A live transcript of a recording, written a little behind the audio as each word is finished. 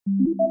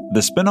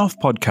The Spin-off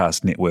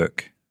Podcast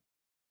Network.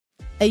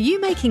 Are you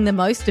making the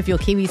most of your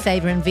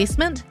KiwiSaver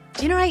investment?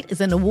 Generate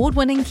is an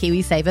award-winning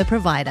KiwiSaver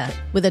provider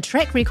with a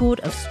track record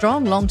of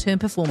strong long-term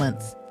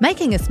performance.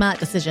 Making a smart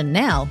decision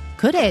now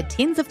could add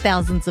tens of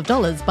thousands of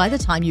dollars by the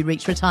time you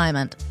reach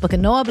retirement. Book a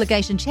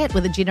no-obligation chat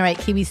with a Generate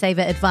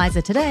KiwiSaver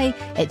advisor today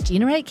at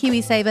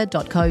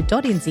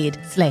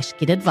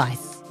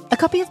generatekiwisaver.co.nz/get-advice. A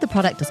copy of the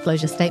product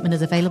disclosure statement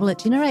is available at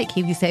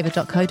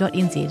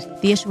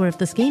generatekiwisaver.co.nz. The issuer of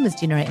the scheme is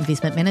Generate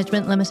Investment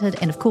Management Limited,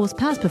 and of course,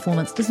 past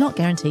performance does not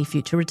guarantee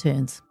future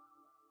returns.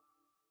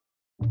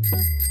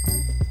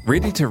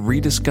 Ready to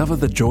rediscover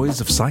the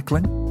joys of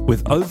cycling?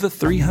 With over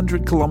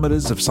 300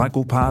 kilometres of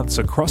cycle paths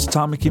across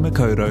Tāmaki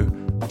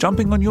Makaurau,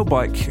 jumping on your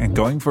bike and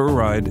going for a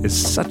ride is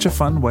such a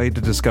fun way to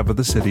discover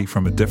the city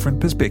from a different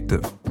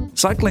perspective.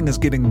 Cycling is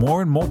getting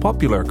more and more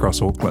popular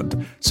across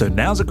Auckland, so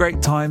now's a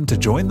great time to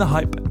join the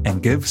hype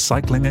and give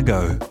cycling a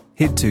go.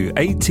 Head to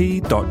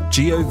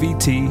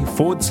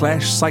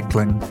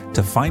at.govt/cycling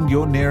to find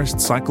your nearest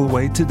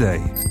cycleway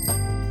today.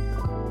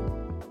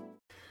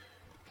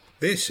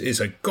 This is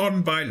a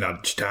Gone by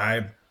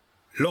Lunchtime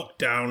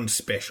lockdown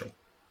special.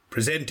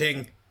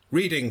 Presenting,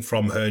 reading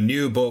from her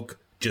new book,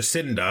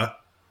 Jacinda,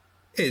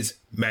 is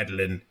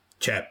Madeline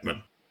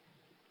Chapman.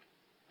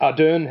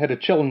 Ardern had a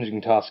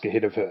challenging task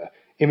ahead of her.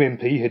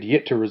 MMP had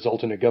yet to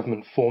result in a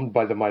government formed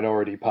by the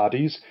minority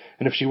parties,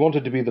 and if she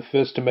wanted to be the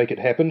first to make it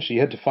happen, she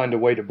had to find a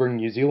way to bring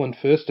New Zealand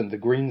First and the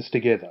Greens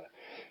together.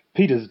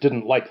 Peters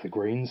didn't like the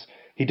Greens.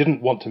 He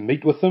didn't want to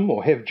meet with them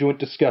or have joint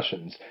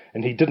discussions,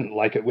 and he didn't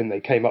like it when they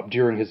came up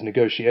during his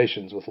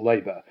negotiations with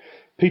Labour.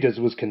 Peters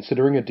was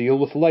considering a deal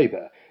with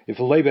Labour. If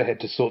Labour had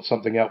to sort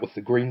something out with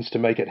the Greens to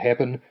make it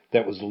happen,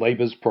 that was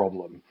Labour's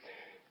problem.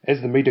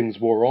 As the meetings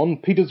wore on,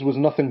 Peters was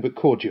nothing but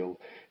cordial.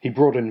 He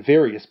brought in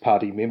various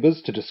party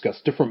members to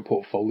discuss different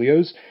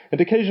portfolios,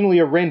 and occasionally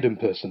a random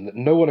person that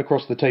no one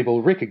across the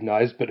table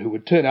recognised but who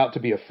would turn out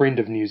to be a friend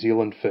of New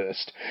Zealand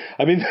First.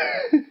 I mean,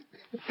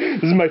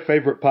 this is my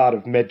favourite part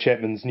of Mad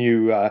Chapman's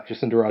new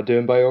Jacinda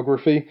Ardern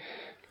biography.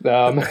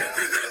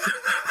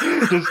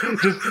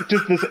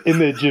 Just this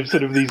image of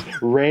sort of these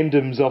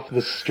randoms off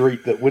the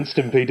street that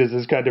Winston Peters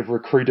has kind of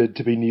recruited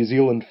to be New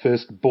Zealand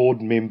First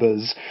board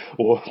members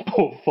or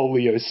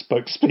portfolio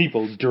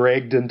spokespeople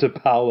dragged into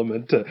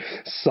Parliament to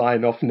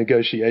sign off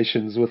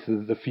negotiations with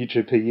the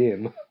future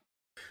PM.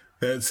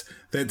 Is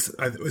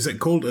it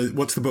called?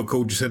 What's the book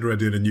called? Jacinda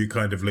Ardern, A New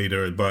Kind of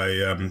Leader, by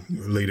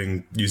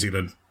leading New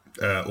Zealand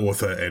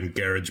author and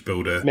garage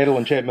builder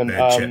Madeline Chapman.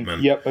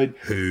 Yep.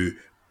 Who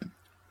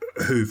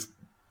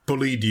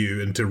bullied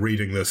you into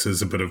reading this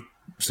as a bit of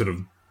sort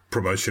of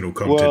promotional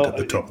content at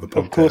the top of the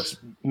podcast. Of course,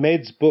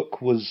 Mad's book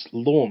was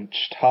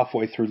launched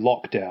halfway through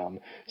lockdown,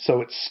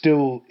 so it's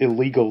still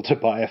illegal to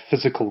buy a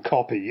physical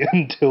copy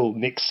until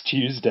next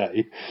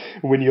Tuesday,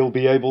 when you'll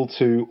be able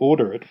to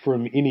order it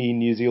from any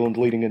New Zealand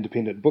leading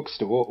independent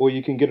bookstore, or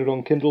you can get it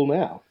on Kindle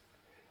now.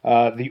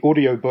 The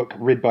audiobook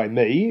read by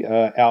me,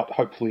 out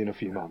hopefully in a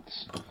few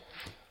months.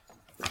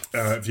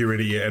 Have you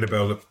read it yet,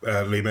 Annabelle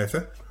Lee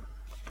Mather?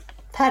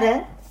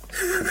 Pardon?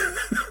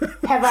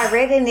 Have I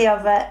read any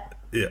of it?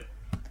 Yeah.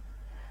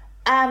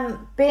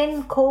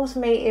 Ben calls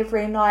me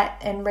every night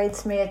and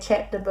reads me a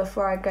chapter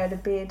before I go to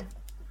bed.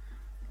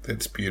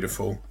 That's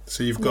beautiful.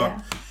 So you've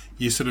got,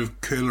 you sort of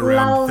curl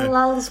around.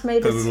 Lulls me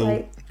to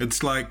sleep.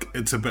 It's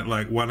a bit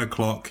like 1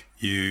 o'clock,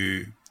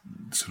 you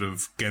sort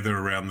of gather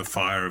around the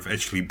fire of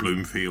Ashley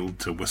Bloomfield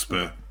to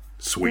whisper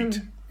sweet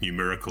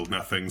numerical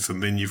nothings,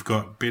 and then you've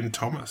got Ben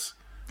Thomas.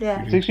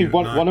 Yeah. It's actually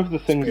one of the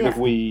things that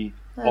we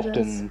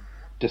often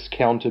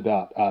discount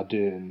about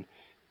Ardern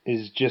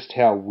is just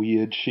how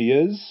weird she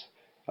is.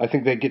 I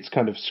think that gets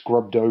kind of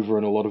scrubbed over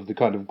in a lot of the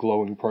kind of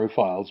glowing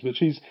profiles, but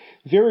she's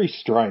very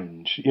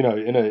strange, in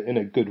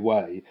a good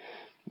way.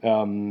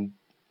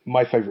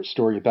 My favourite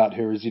story about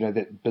her is,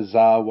 that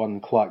bizarre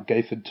one Clark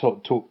Gayford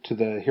talked to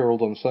the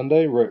Herald on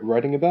Sunday,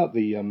 writing about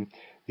the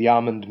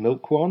almond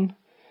milk one.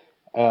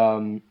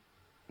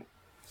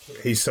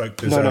 He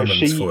soaked his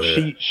almonds for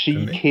her.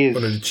 She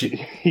cares.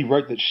 He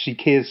wrote that she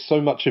cares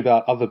so much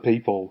about other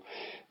people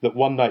that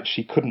one night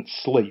she couldn't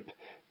sleep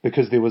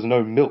because there was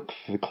no milk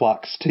for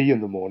Clark's tea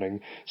in the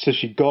morning, so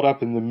she got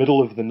up in the middle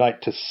of the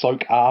night to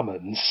soak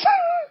almonds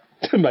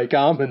to make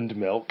almond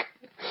milk.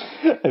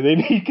 And then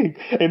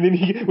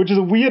he, which is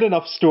a weird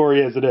enough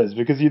story as it is,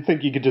 because you'd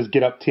think you could just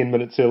get up 10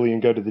 minutes early and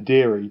go to the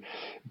dairy.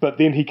 But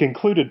then he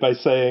concluded by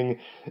saying,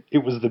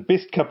 it was the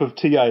best cup of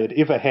tea I had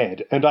ever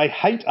had, and I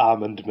hate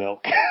almond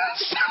milk.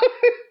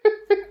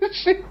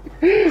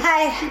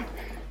 Hey,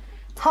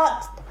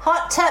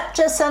 hot tip,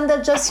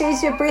 Jacinda, just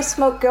use your breast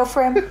milk,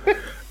 girlfriend.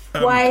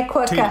 Way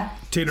quicker.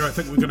 Tina, I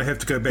think we're going to have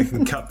to go back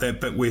and cut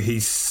that bit where he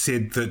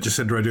said that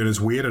Jacinda Ardern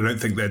is weird. I don't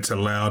think that's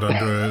allowed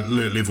under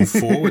Alert Level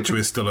 4, which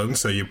we're still in,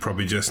 so you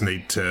probably just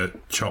need to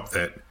chop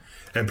that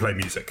and play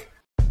music.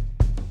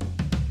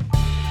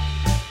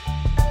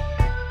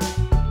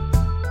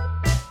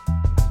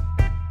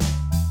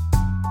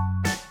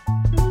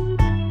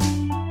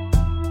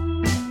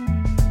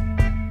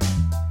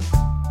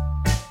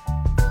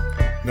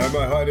 No,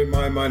 my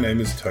My name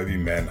is Toby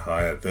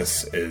Manhire.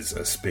 This is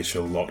a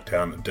special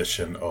lockdown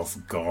edition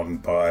of Gone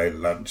by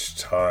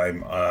Lunchtime.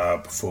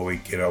 Before we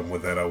get on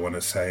with it, I want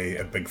to say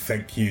a big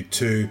thank you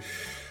to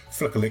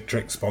Flick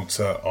Electric,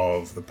 sponsor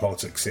of the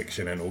politics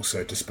section, and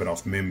also to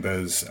Spin-Off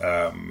members.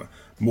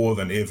 More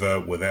than ever,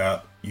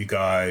 without you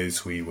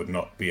guys, we would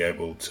not be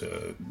able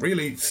to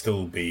really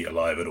still be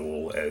alive at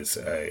all as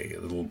a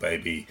little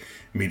baby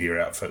media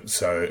outfit.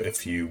 So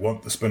if you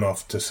want the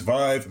Spin-Off to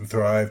survive and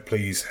thrive,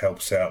 please help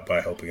us out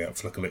by helping out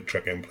Flick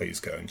Electric, and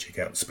please go and check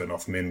out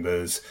Spin-Off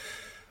members.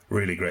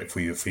 Really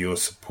grateful for your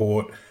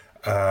support.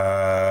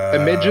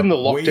 Imagine the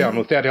lockdown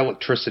without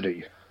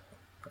electricity.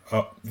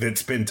 Oh,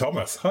 that's Ben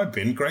Thomas. Hi,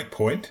 Ben. Great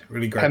point.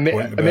 Really great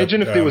point. About,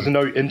 imagine if there was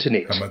no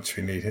internet. How much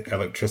we need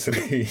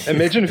electricity.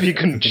 Imagine if you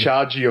couldn't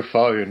charge your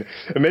phone.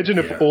 Imagine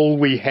if all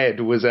we had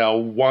was our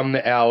 1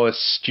 hour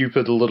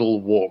stupid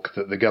little walk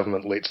that the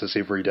government lets us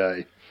every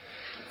day.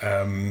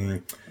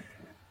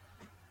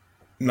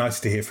 Nice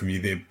to hear from you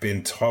there,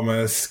 Ben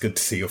Thomas. Good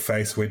to see your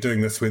face. We're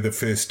doing this. We're the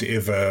first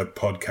ever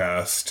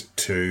podcast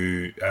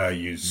to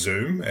use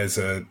Zoom as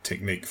a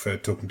technique for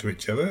talking to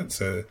each other.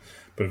 It's a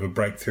bit of a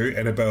breakthrough.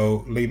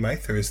 Annabelle Lee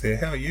Mather is there.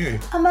 How are you?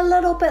 I'm a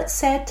little bit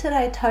sad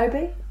today,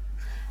 Toby.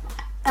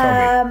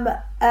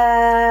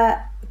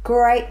 A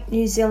great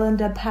New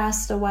Zealander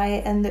passed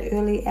away in the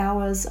early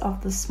hours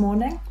of this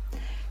morning.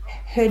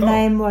 Her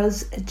name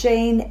was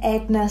Jean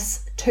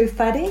Agnes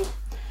Tufari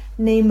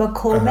Ni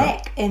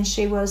McCormack, and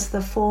she was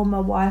the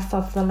former wife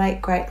of the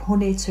late great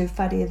Hone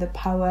Tufari, the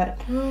poet.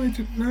 Oh, I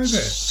didn't know that.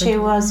 She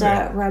was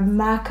a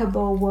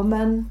remarkable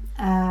woman.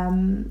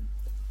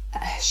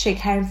 She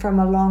came from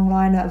a long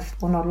line of,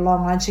 well, not a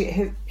long line,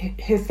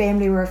 her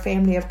family were a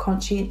family of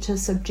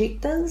conscientious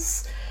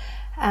objectors.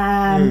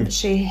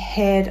 She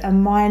had a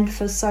mind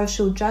for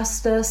social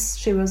justice.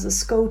 She was a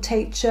school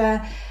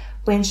teacher.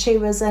 When she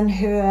was in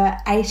her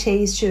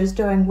 80s, she was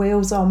doing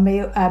Meals on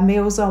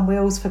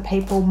Wheels for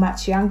people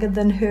much younger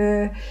than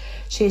her.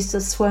 She used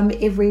to swim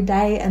every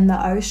day in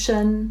the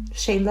ocean.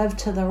 She lived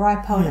to the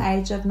ripe old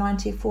age of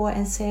 94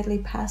 and sadly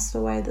passed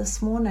away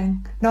this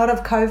morning. Not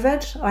of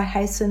COVID, I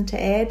hasten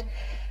to add,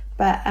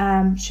 but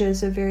she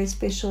was a very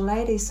special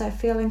lady, so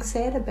feeling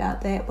sad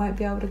about that. Won't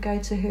be able to go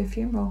to her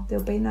funeral.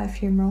 There'll be no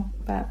funeral,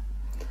 but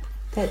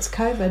that's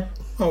COVID.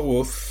 Oh,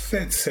 well,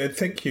 that's sad.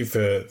 Thank you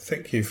for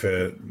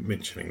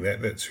mentioning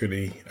that. That's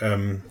really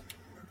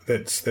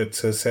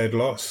that's a sad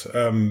loss.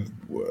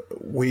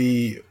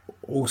 We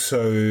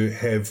also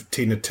have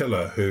Tina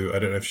Tiller, who I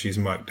don't know if she's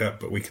mic'd up,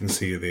 but we can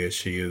see her there.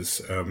 She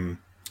is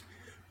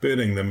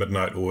burning the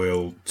midnight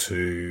oil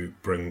to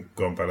bring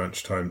Gone by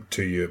Lunchtime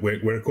to you. We're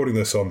recording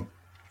this on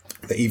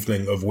the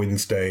evening of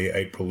Wednesday,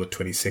 April the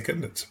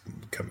 22nd. It's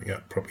coming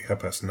up probably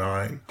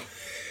 9:30,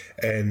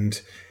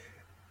 and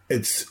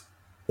it's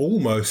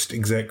almost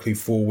exactly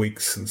 4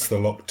 weeks since the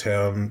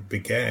lockdown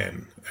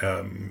began,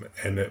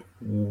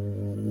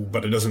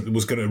 but it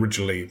was going to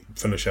originally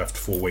finish after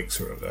 4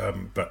 weeks,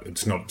 but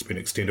it's not. It's been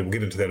extended. We'll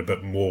get into that a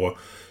bit more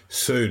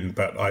soon,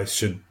 but I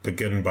should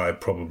begin by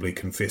probably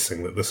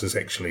confessing that this is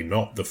actually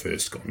not the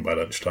first Gone by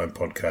Lunchtime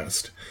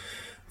podcast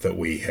that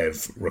we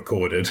have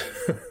recorded.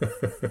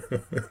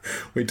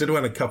 We did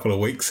one a couple of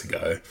weeks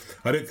ago.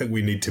 I don't think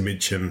we need to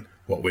mention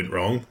what went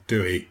wrong,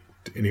 do we?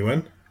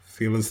 Anyone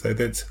feel as though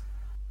that's...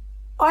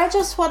 I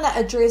just want to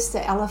address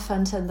the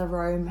elephant in the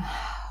room,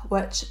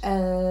 which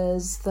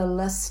is the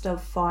list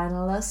of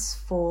finalists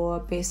for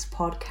Best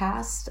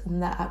Podcast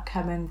in the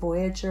upcoming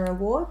Voyager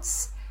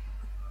Awards.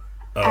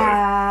 So,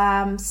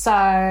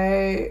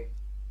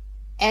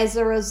 as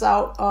a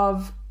result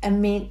of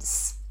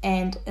immense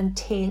and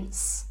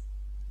intense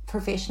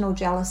professional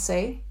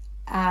jealousy,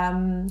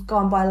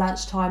 Gone by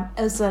Lunchtime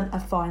isn't a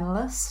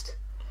finalist.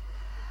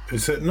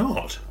 Is it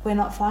not? We're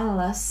not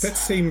finalists. That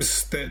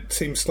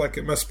seems like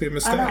it must be a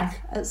mistake. I know,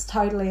 it's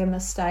totally a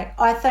mistake.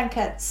 I think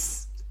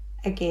it's,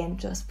 again,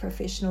 just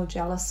professional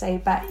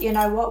jealousy. But you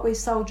know what? We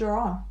soldier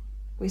on.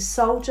 We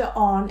soldier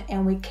on,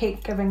 and we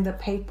keep giving the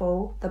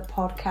people the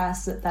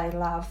podcast that they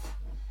love.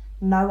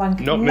 No one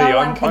can. Not me.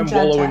 I'm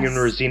wallowing in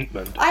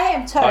resentment. I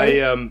am too.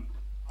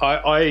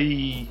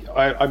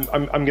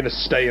 I'm going to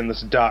stay in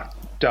this dark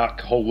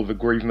hole of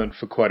aggrievement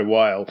for quite a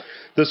while.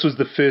 This was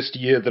the first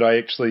year that I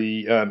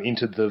actually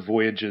entered the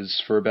Voyages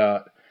for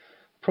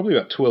probably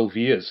about 12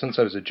 years, since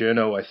I was a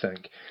journo, I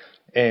think.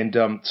 And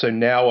so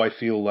now I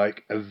feel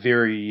like a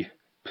very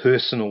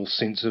personal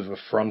sense of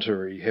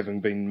effrontery, having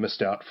been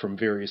missed out from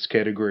various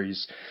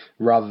categories,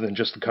 rather than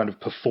just the kind of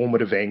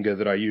performative anger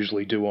that I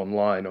usually do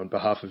online on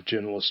behalf of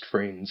journalist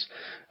friends.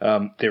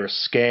 They're a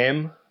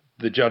scam.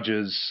 The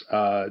judges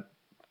are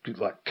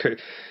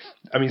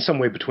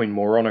somewhere between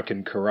moronic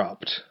and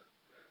corrupt.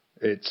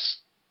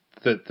 It's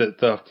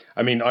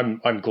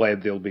I'm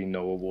glad there'll be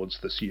no awards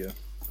this year.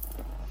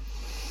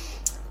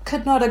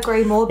 Could not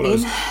agree more,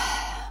 Ben.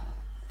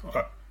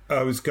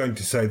 I was going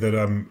to say that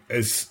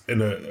as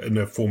in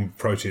a form of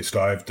protest,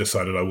 I've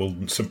decided I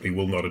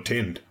will not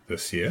attend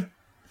this year.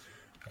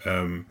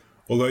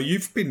 Although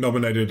you've been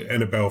nominated,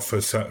 Annabelle, for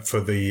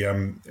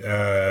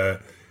the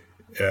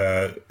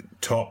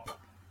top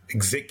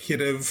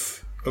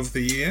executive of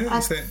the year? I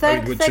Is that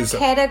think which the is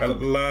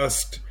at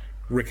last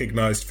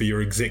recognised for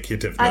your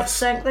executiveness?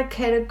 I think the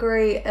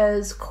category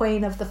is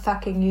Queen of the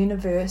fucking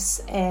Universe,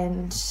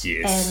 and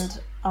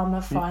I'm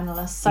a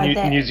finalist. So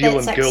New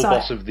Zealand that's Girl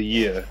Boss of the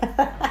Year.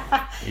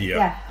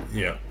 Yeah.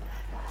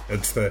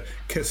 It's the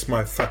Kiss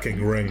My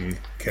Fucking Ring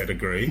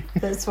category.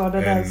 That's what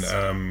it is.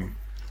 And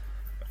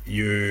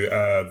you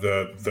are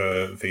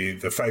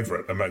the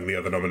favourite among the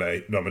other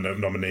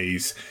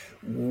nominees.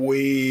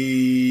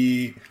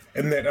 We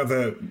in that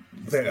other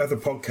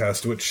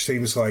podcast, which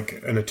seems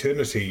like an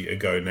eternity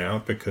ago now,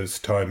 because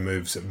time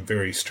moves in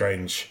very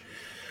strange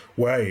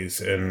ways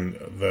in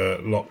the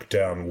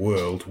lockdown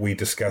world. We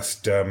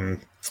discussed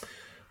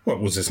what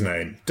was his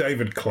name?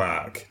 David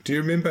Clark. Do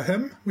you remember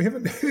him? We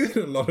haven't heard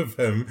a lot of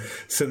him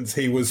since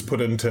he was put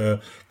into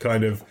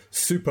kind of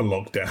super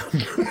lockdown.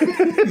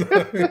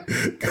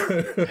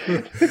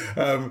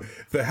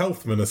 The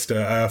health minister,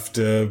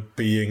 after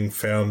being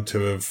found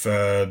to have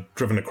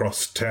driven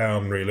across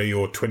town, really,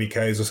 or 20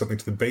 k's or something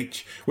to the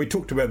beach. We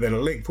talked about that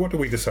at length. What did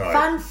we decide?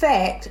 Fun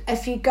fact,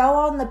 if you go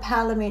on the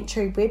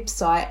parliamentary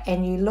website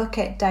and you look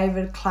at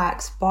David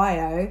Clark's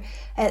bio,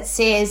 it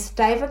says,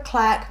 David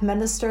Clark,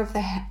 Minister of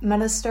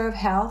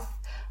Health.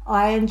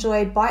 I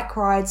enjoy bike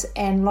rides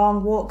and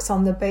long walks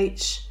on the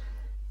beach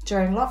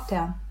during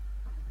lockdown.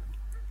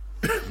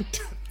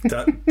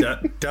 Does it?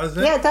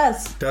 Yeah, it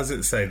does. Does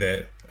it say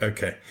that?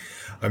 Okay,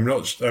 I'm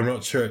not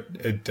sure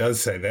it does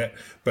say that,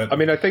 but I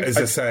mean, I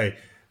say,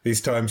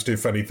 these times do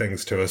funny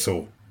things to us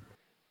all.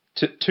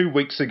 2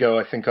 weeks ago,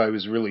 I think I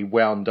was really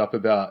wound up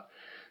about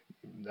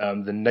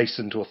the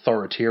nascent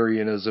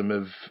authoritarianism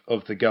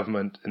of the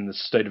government in the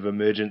state of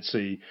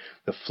emergency,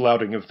 the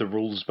flouting of the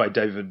rules by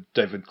David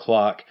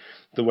Clark,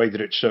 the way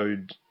that it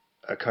showed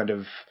a kind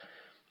of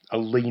a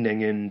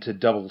leaning into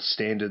double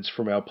standards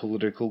from our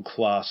political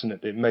class, and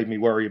it made me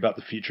worry about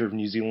the future of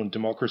New Zealand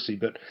democracy.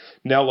 But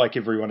now, like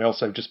everyone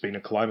else, I've just been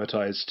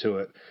acclimatized to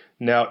it.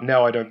 Now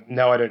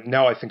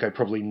I think I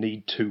probably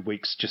need 2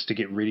 weeks just to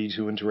get ready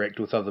to interact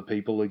with other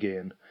people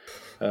again.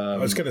 I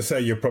was going to say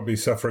you're probably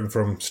suffering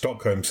from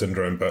Stockholm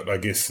syndrome, but I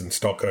guess in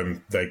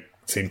Stockholm they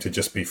seem to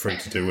just be free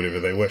to do whatever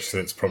they wish, so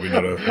it's probly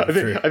not I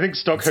think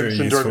Stockholm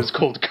syndrome is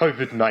called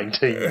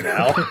COVID-19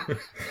 now.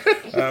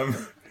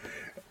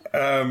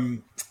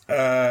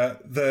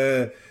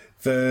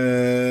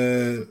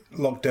 The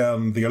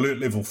lockdown, the alert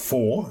level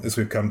 4, as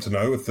we've come to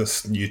know, with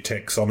this new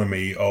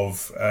taxonomy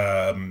of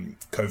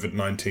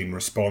COVID-19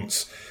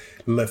 response,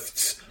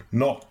 lifts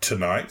not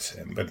tonight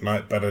at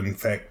midnight, but in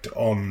fact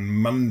on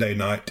Monday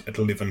night at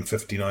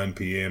 11:59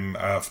 p.m.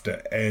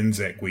 after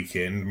Anzac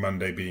weekend.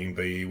 Monday being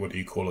the, what do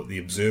you call it, the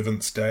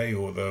observance day,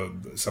 or the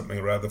something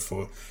or other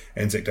for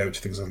Anzac Day, which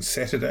I think is on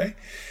Saturday.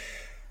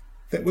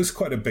 That was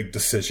quite a big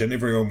decision.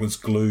 Everyone was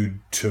glued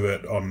to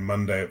it on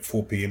Monday at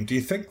 4 p.m. Do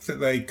you think that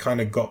they kind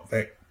of got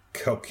that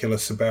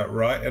calculus about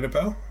right,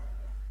 Annabelle?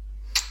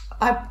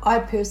 I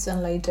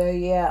personally do,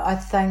 yeah. I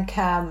think,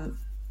 and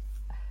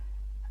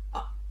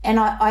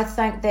I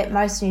think that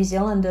most New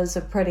Zealanders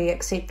are pretty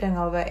accepting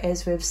of it,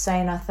 as we've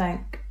seen. I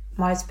think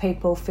most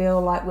people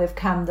feel like we've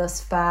come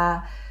this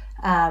far.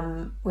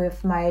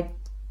 We've made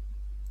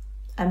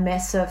a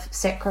massive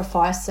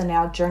sacrifice in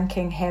our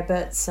drinking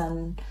habits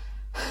and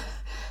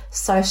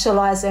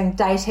socialising,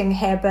 dating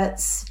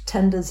habits.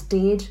 Tinder's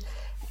dead,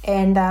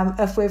 and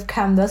if we've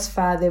come this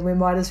far, then we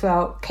might as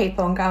well keep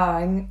on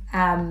going.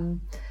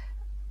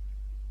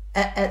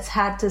 It's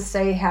hard to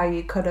see how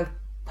you could have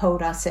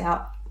pulled us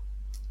out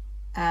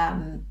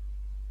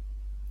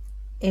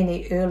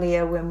any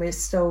earlier, when we're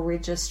still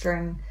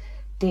registering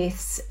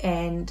deaths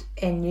and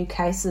new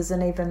cases,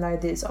 and even though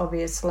there's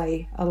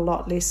obviously a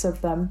lot less of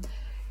them,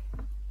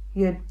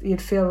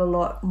 you'd feel a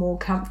lot more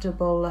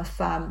comfortable if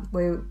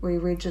we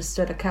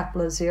registered a couple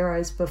of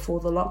zeros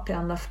before the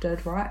lockdown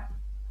lifted, right?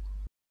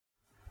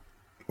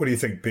 What do you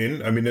think,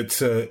 Ben? I mean,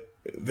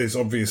 there's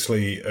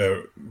obviously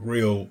a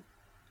real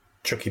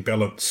tricky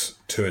balance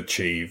to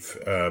achieve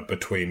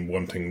between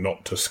wanting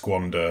not to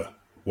squander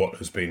what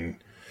has been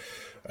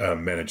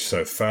managed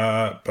so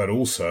far, but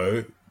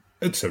also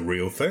it's a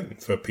real thing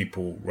for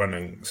people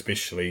running,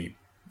 especially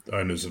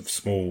owners of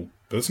small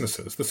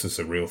businesses. This is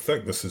a real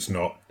thing. This is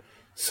not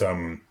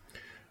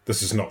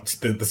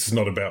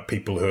about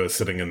people who are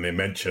sitting in their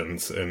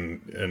mansions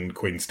in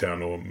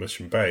Queenstown or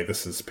Mission Bay.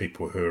 This is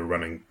people who are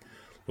running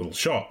little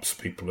shops,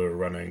 people who are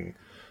running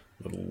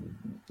little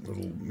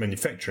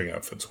manufacturing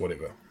outfits,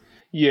 whatever.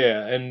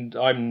 Yeah, and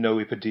I'm no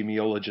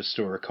epidemiologist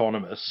or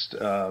economist.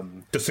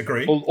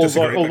 Disagree.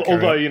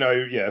 Although you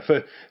know, yeah,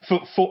 for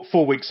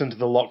 4 weeks into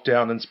the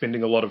lockdown and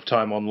spending a lot of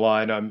time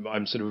online,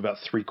 I'm sort of about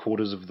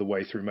 3/4 of the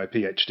way through my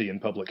PhD in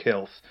public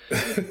health.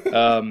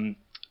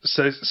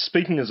 So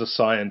speaking as a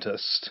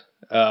scientist,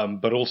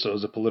 but also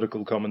as a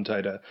political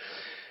commentator,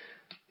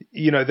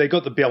 you know, they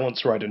got the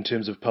balance right in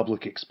terms of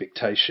public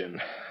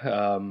expectation,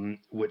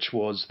 which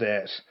was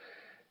that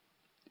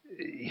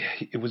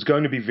it was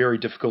going to be very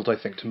difficult, I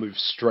think, to move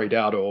straight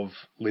out of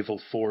level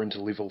 4 into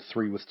level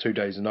 3 with 2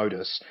 days'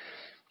 notice.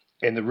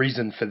 And the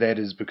reason for that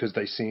is because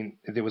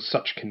there was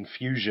such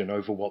confusion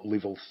over what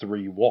level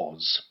 3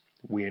 was.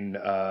 when,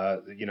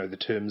 the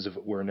terms of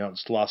it were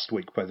announced last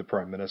week by the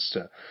Prime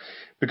Minister.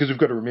 Because we've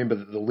got to remember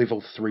that the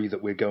level 3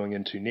 that we're going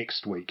into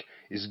next week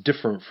is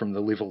different from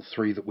the level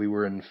 3 that we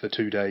were in for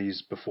 2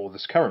 days before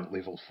this current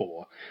level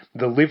 4.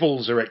 The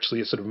levels are actually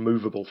a sort of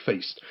movable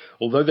feast.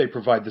 Although they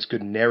provide this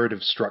good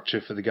narrative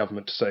structure for the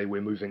government to say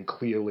we're moving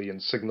clearly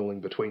and signalling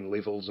between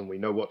levels and we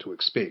know what to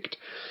expect,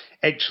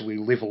 actually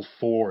level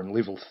 4 and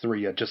level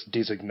 3 are just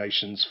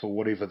designations for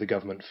whatever the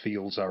government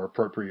feels are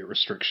appropriate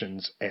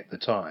restrictions at the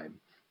time.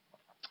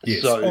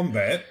 Yes, so, on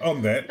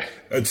that,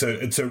 it's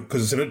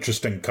because it's an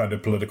interesting kind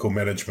of political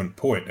management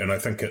point, and I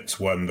think it's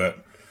one that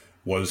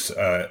was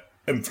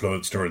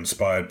influenced or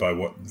inspired by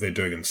what they're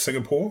doing in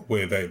Singapore,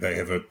 where they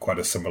have quite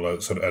a similar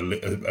sort of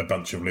a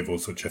bunch of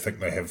levels, which I think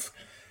they have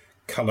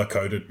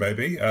colour-coded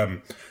maybe,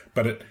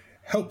 but it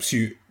helps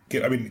you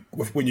get, I mean,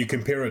 when you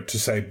compare it to,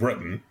 say,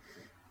 Britain,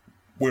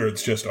 where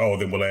it's just,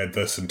 then we'll add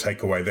this and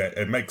take away that,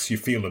 it makes you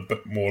feel a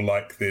bit more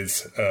like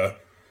there's a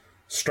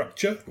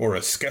structure or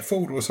a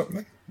scaffold or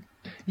something.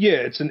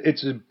 Yeah,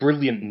 it's a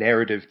brilliant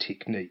narrative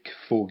technique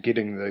for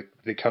getting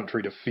the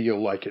country to feel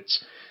like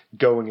it's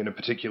going in a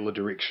particular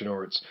direction,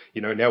 or it's,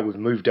 now we've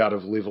moved out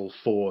of level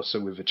 4, so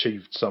we've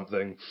achieved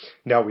something.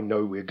 Now we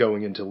know we're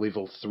going into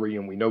level 3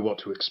 and we know what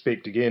to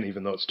expect again,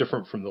 even though it's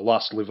different from the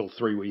last level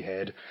 3 we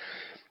had.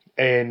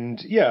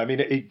 And yeah, I mean,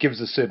 it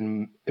gives a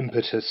certain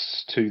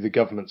impetus to the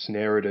government's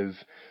narrative,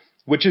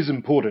 which is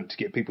important to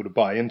get people to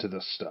buy into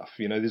this stuff.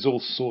 There's all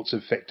sorts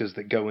of factors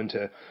that go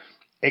into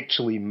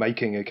actually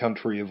making a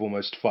country of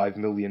almost 5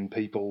 million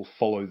people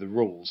follow the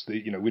rules.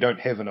 We don't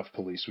have enough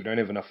police, we don't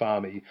have enough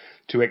army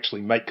to actually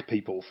make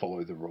people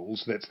follow the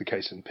rules. That's the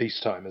case in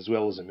peacetime as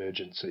well as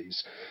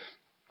emergencies.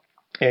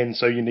 And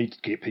so you need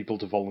to get people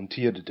to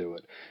volunteer to do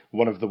it.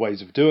 One of the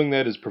ways of doing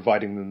that is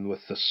providing them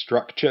with the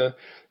structure.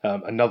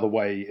 Another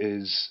way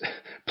is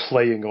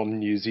playing on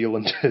New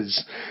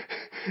Zealanders'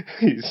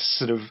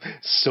 sort of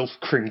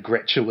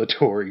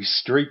self-congratulatory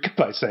streak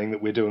by saying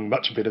that we're doing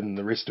much better than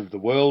the rest of the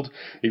world,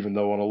 even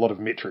though on a lot of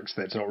metrics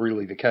that's not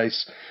really the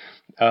case.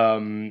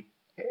 And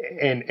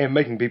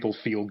making people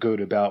feel good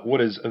about what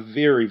is a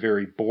very,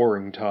 very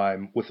boring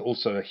time with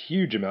also a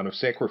huge amount of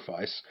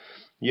sacrifice.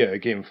 Yeah,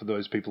 again, for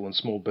those people in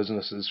small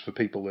businesses, for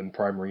people in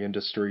primary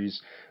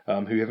industries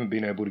who haven't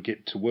been able to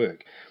get to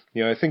work.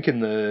 I think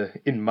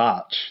in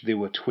March there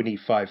were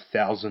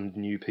 25,000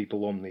 new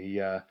people on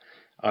the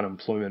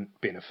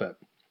unemployment benefit,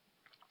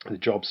 the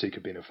job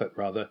seeker benefit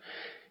rather.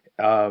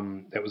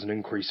 That was an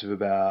increase of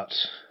about,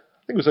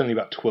 I think it was only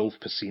about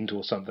 12%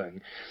 or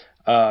something.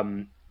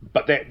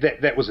 But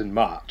that was in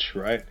March,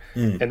 right?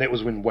 And that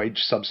was when wage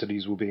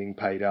subsidies were being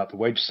paid out. The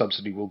wage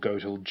subsidy will go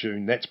till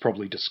June. That's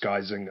probably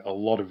disguising a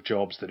lot of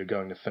jobs that are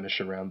going to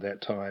finish around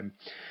that time.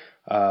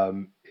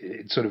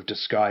 It sort of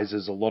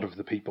disguises a lot of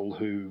the people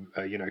who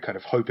are, kind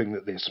of hoping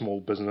that their small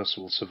business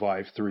will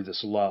survive through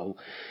this lull.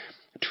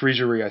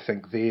 Treasury, I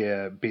think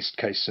their best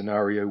case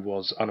scenario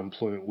was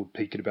unemployment would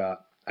peak at about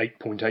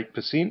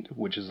 8.8%,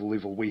 which is a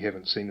level we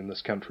haven't seen in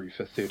this country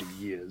for 30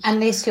 years.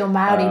 Unless you're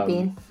Māori,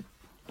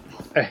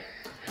 Ben.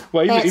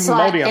 Well, even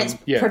Māori, it's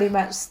pretty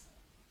much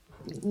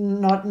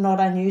not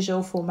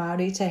unusual for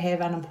Māori to have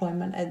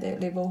unemployment at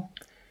that level.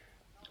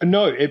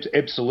 No,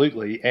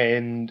 absolutely.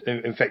 And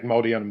in fact,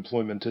 Māori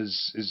unemployment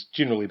is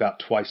generally about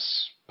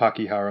twice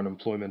Pākehā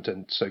unemployment,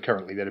 and so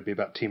currently that'd be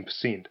about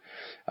 10%.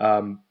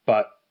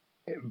 But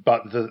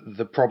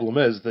the problem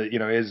is that,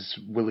 as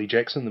Willie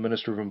Jackson, the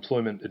Minister of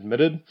Employment,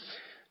 admitted,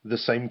 the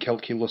same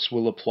calculus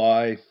will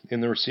apply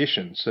in the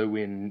recession. So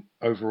when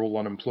overall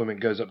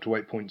unemployment goes up to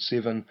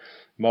 8.7,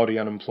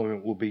 Māori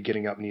unemployment will be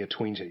getting up near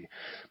 20.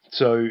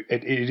 So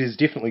it is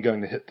definitely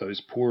going to hit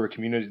those poorer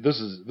communities. This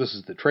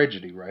is the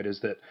tragedy, right? Is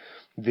that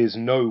there's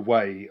no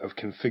way of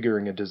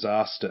configuring a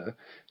disaster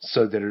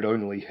so that it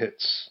only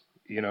hits,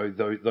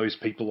 those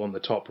people on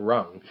the top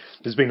rung.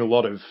 There's been a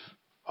lot of,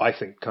 I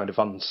think, kind of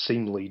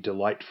unseemly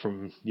delight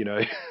from,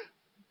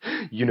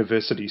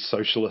 university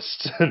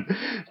socialists and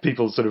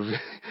people sort of,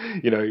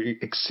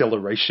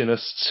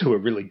 accelerationists who are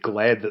really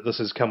glad that this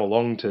has come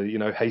along to,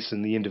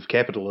 hasten the end of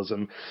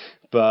capitalism.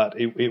 But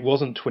it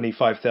wasn't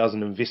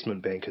 25,000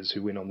 investment bankers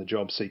who went on the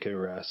job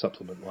seeker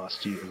supplement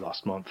last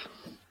month.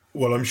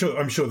 Well, I'm sure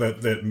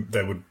that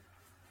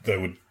they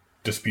would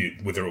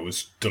dispute whether it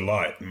was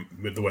delight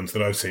with the ones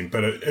that I've seen,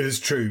 but it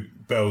is true,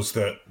 Bells,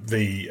 that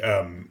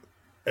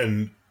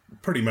in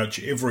pretty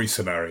much every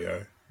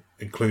scenario,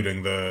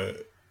 including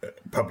the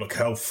public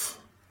health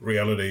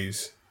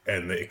realities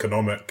and the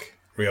economic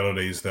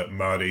realities that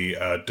Māori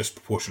are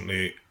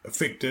disproportionately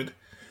affected.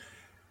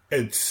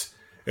 It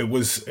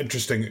was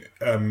interesting.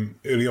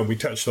 Early on, we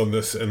touched on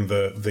this in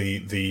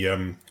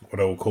the what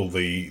I will call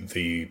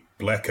the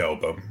Black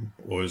Album,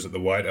 or is it the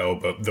White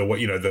Album?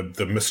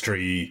 The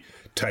mystery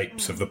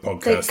tapes of the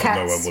podcast that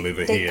no one will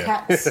ever hear.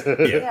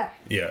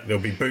 Yeah.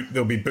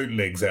 There'll be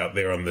bootlegs out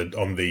there on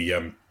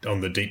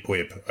the deep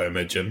web, I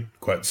imagine,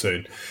 quite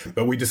soon.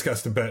 But we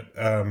discussed a bit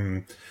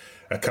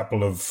a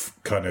couple of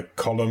kind of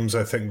columns,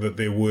 I think, that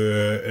there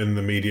were in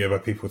the media by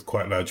people with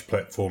quite large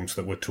platforms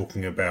that were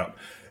talking about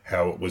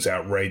how it was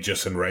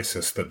outrageous and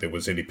racist that there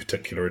was any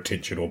particular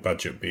attention or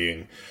budget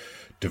being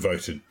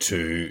devoted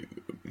to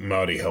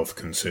Māori health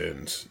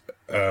concerns.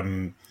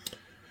 What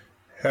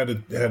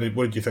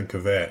did you think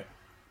of that?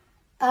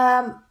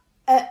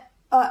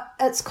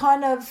 It's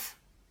kind of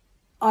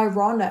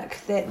ironic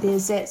that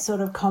there's that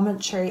sort of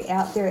commentary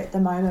out there at the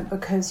moment,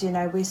 because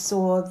we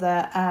saw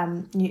the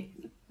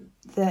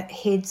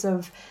heads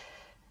of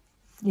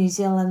New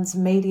Zealand's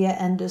media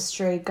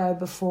industry go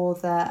before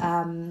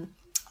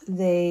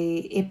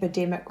the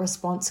Epidemic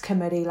Response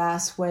Committee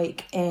last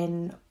week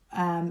and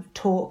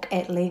talk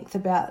at length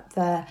about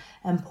the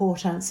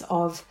importance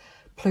of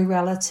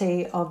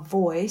plurality of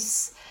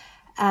voice,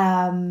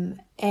 and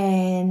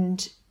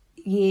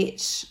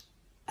yet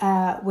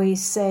we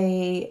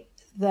see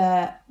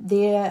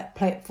their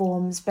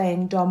platforms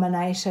being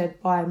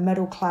dominated by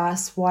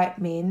middle-class white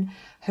men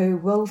who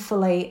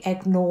willfully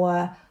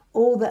ignore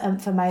all the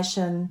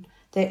information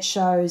that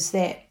shows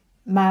that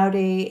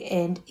Māori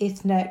and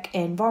ethnic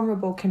and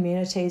vulnerable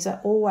communities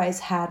are always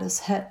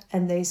hardest hit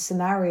in these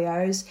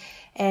scenarios,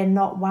 and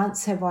not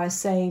once have I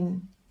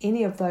seen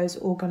any of those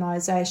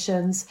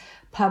organisations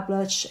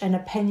publish an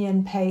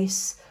opinion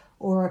piece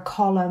or a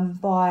column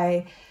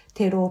by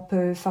Te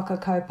Rōpū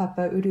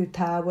Whakakaupapa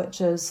Uruta, which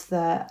is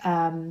the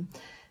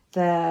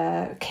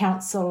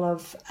Council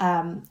of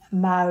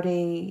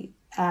Māori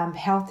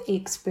health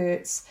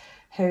experts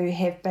who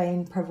have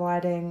been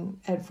providing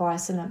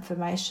advice and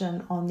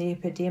information on the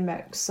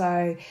epidemic.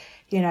 So,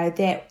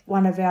 that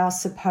one of our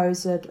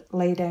supposed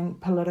leading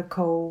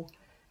political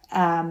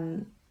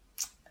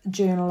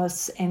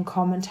journalists and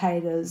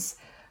commentators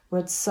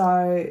would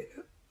so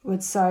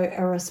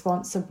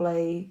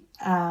irresponsibly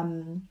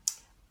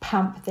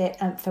pump that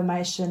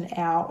information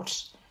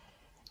out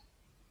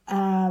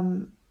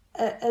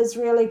is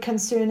really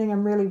concerning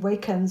and really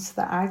weakens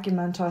the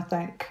argument, I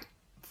think,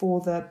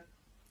 for the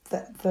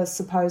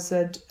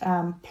supposed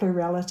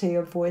plurality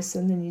of voice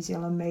in the New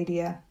Zealand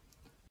media.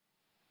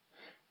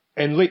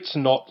 And let's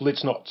not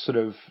sort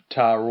of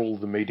tar all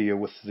the media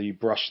with the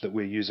brush that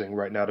we're using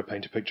right now to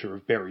paint a picture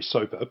of Barry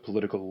Soper,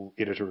 political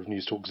editor of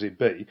News Talk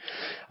ZB,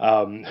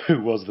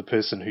 who was the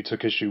person who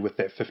took issue with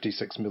that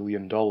 $56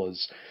 million,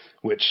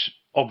 which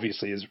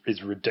obviously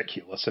is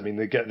ridiculous. I mean,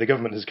 the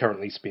government has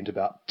currently spent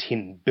about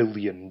 $10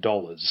 billion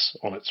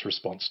on its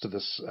response to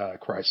this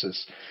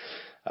crisis.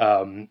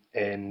 And,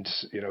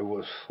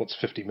 what's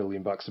 $50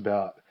 million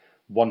about?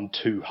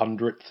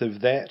 1/200th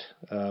of that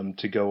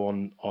to go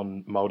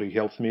on Māori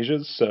health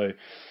measures. So,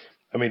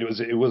 I mean,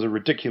 it was a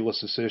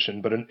ridiculous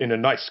assertion, but in a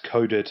nice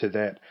coda to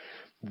that,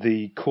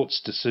 the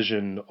court's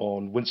decision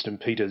on Winston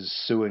Peters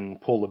suing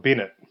Paula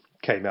Bennett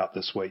came out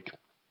this week.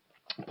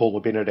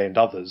 Paula Bennett and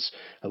others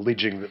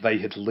alleging that they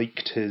had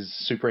leaked his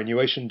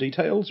superannuation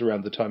details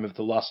around the time of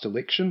the last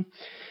election,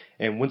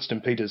 and Winston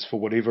Peters, for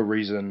whatever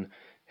reason,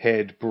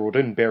 had brought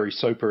in Barry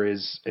Soper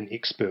as an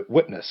expert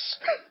witness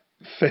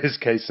for his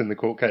case in the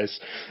court case.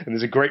 And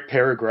there's a great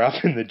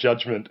paragraph in the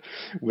judgment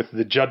with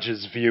the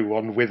judge's view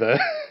on whether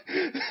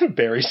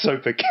Barry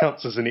Soper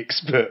counts as an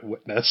expert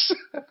witness.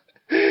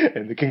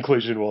 And the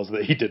conclusion was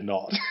that he did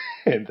not,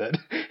 and that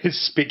his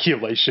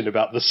speculation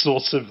about the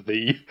source of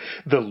the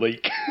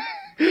leak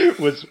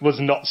was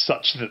not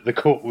such that the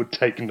court would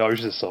take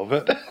notice of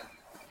it.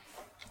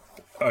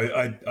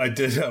 I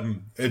did.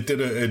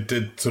 It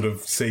did sort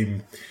of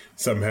seem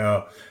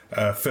somehow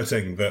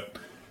fitting that,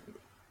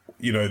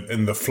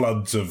 in the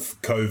floods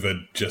of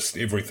COVID, just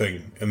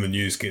everything in the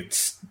news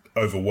gets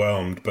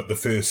overwhelmed, but the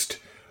first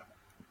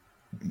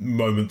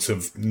moments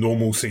of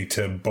normalcy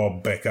to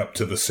bob back up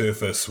to the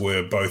surface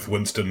were both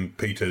Winston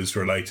Peters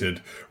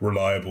related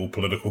reliable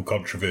political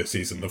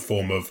controversies in the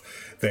form of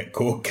that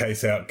court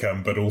case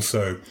outcome, but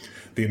also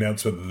the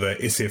announcement that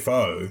the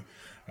SFO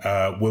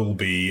will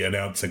be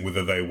announcing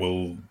whether they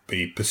will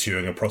be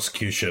pursuing a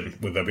prosecution,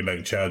 whether they'll be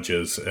laying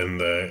charges in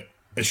the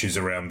issues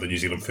around the New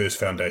Zealand First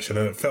Foundation.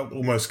 And it felt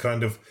almost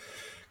kind of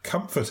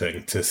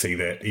comforting to see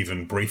that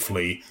even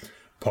briefly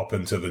pop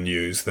into the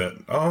news, that,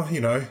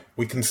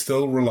 we can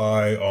still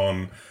rely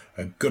on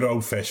a good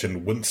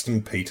old-fashioned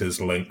Winston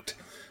Peters-linked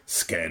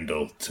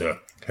scandal to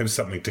have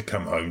something to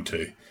come home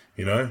to,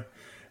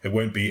 It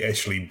won't be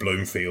Ashley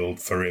Bloomfield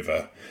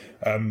forever.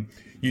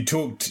 You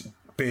talked,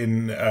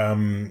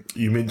 Ben,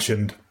 you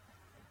mentioned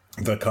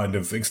the kind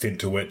of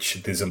extent to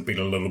which there's been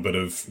a little bit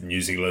of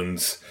New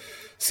Zealand's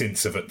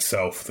sense of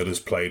itself that has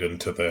played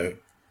into the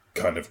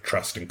kind of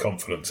trust and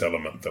confidence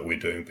element that we're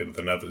doing better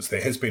than others.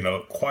 There has been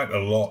quite a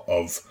lot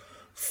of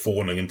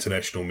fawning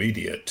international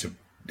media,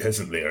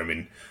 hasn't there?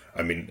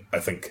 I mean, I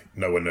think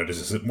no one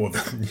notices it more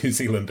than New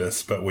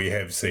Zealanders, but we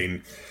have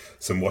seen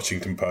some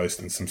Washington Post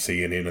and some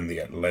CNN and The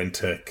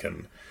Atlantic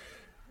and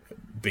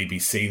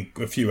BBC,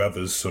 a few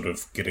others sort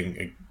of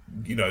getting,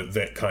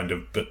 that kind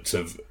of bits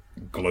of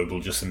global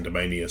Jacinda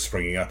mania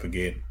springing up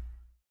again.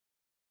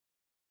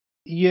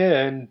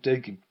 Yeah, and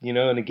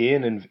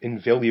again,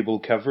 invaluable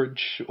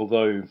coverage,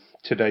 although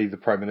today the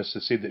Prime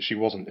Minister said that she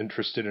wasn't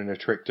interested in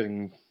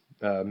attracting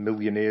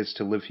millionaires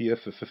to live here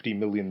for $50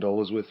 million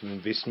worth of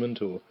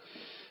investment, or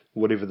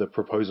whatever the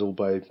proposal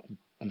by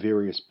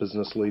various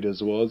business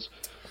leaders was.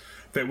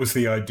 That was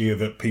the idea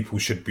that people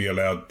should be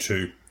allowed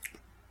to,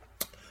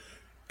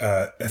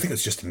 I think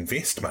it's just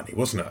invest money,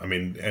 wasn't it? I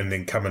mean, and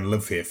then come and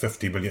live here.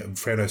 50 million.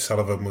 Fran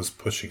O'Sullivan was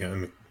pushing it,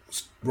 and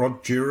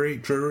Rod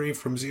Drury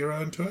from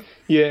Zero into it.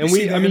 Yeah,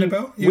 and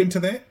Annabelle, you into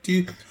that?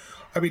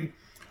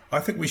 I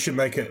think we should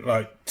make it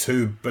like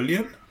 2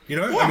 billion. You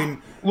know, Yeah.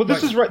 Well,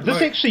 this is right.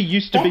 This actually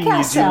used to be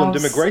New Zealand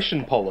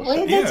immigration policy.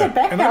 We need to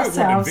back and I don't ourselves.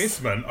 want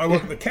investment. I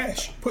want the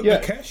cash. Put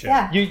the cash in.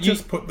 Yeah. You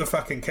just put the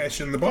fucking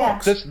cash in the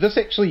box. This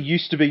actually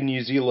used to be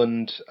New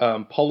Zealand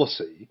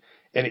policy,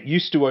 and it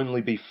used to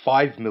only be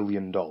 $5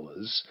 million,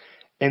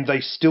 and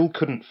they still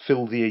couldn't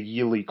fill their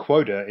yearly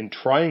quota, and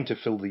trying to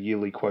fill the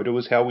yearly quota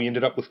was how we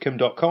ended up with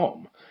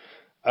Kim.com.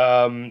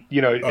 And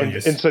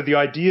so the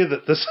idea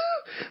that this,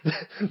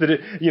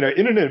 in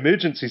an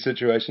emergency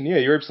situation,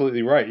 you're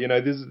absolutely right. You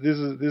know,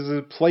 there's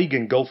a plague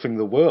engulfing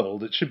the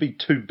world. It should be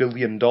 $2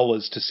 billion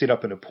to set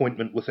up an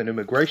appointment with an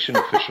immigration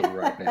official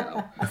right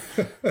now.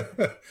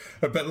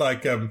 A bit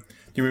like, do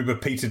you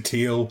remember Peter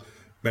Thiel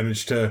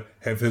managed to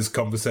have his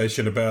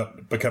conversation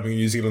about becoming a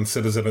New Zealand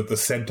citizen at the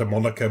Santa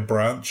Monica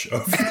branch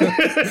of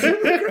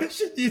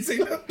Immigration New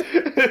Zealand?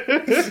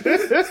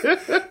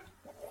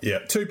 Yeah,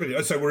 2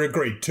 billion. So we're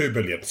agreed, 2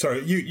 billion.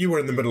 Sorry, you were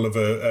in the middle of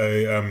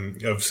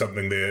of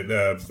something there,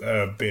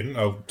 Ben.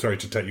 I'm sorry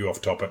to take you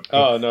off topic.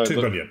 Oh no, 2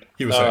 billion.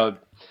 You were saying.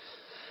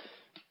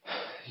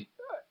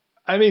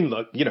 I mean,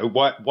 look,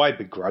 why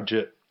begrudge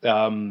it?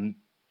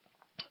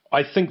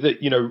 I think that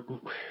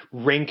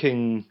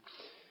ranking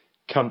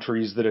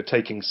countries that are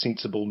taking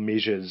sensible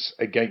measures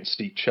against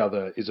each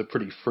other is a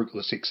pretty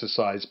fruitless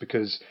exercise,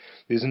 because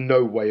there's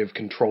no way of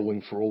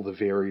controlling for all the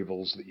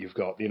variables that you've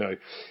got.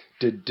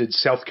 Did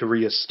South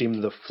Korea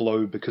stem the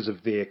flow because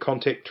of their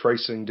contact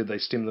tracing? Did they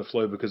stem the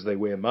flow because they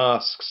wear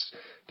masks?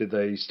 Did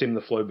they stem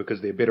the flow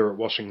because they're better at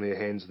washing their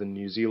hands than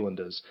New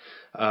Zealanders?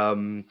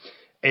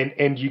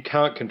 And you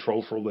can't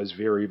control for all those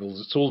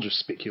variables. It's all just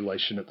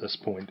speculation at this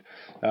point.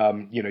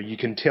 You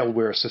can tell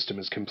where a system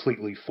is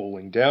completely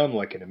falling down,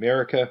 like in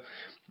America.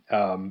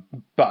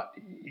 But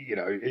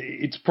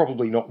it's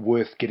probably not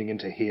worth getting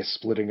into hair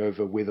splitting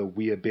over whether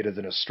we're better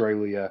than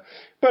Australia.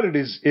 But it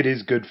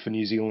is good for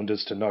New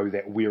Zealanders to know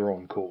that we're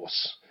on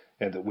course,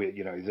 and that we're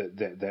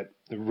that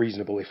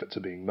reasonable efforts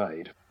are being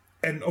made.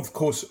 And of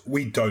course,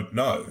 we don't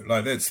know.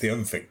 Like, that's the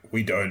other thing.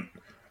 We don't.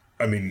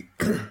 I mean,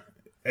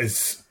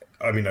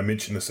 I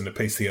mentioned this in a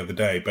piece the other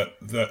day, but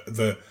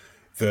the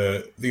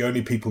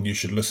only people you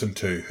should listen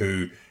to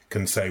who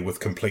can say with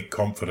complete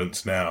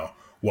confidence now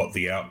what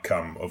the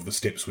outcome of the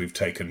steps we've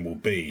taken will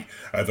be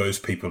are those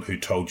people who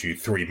told you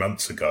 3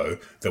 months ago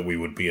that we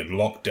would be in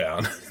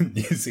lockdown in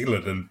New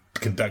Zealand and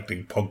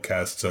conducting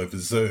podcasts over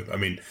Zoom. I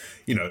mean,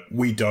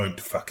 we don't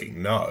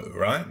fucking know,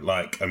 right?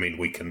 Like, I mean,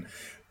 we can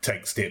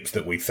take steps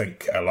that we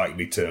think are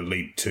likely to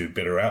lead to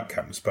better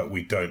outcomes, but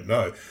we don't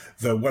know.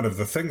 One of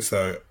the things,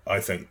 though, I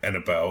think,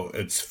 Annabelle,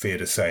 it's fair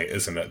to say,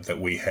 isn't it, that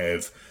we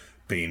have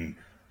been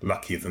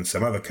luckier than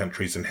some other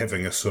countries in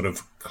having a sort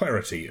of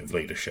clarity of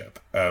leadership,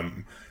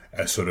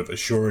 a sort of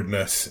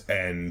assuredness,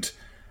 and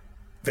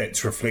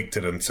that's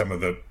reflected in some of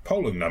the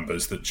polling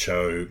numbers that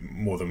show,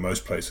 more than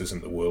most places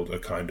in the world, a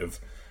kind of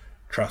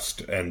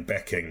trust and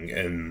backing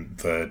in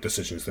the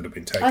decisions that have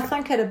been taken. I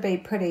think it'd be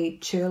pretty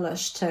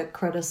churlish to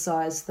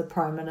criticise the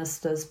Prime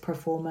Minister's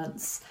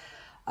performance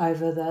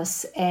over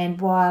this. And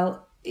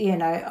while,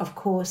 of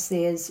course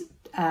there's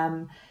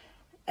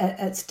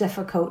it's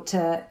difficult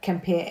to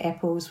compare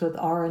apples with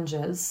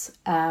oranges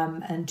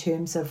in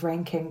terms of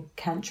ranking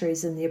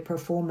countries and their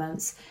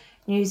performance,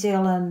 New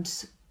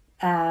Zealand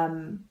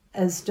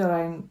is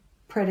doing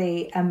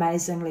pretty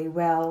amazingly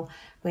well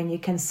when you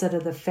consider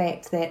the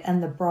fact that in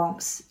the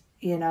Bronx,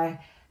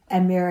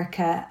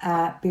 America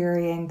are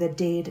burying the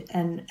dead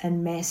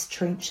in mass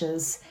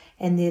trenches,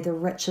 and they're the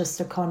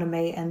richest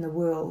economy in the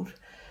world.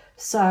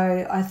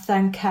 So I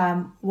think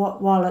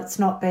while it's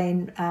not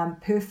been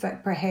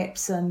perfect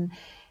perhaps,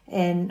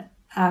 and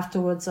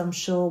afterwards I'm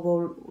sure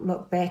we'll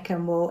look back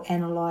and we'll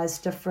analyse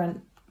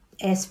different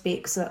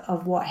aspects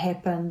of what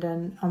happened,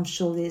 and I'm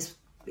sure there's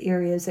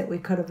areas that we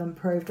could have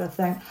improved. I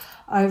think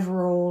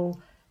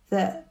overall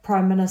the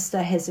Prime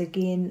Minister has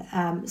again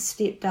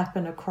stepped up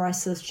in a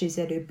crisis. She's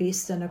at her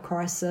best in a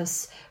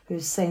crisis.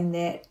 We've seen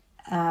that.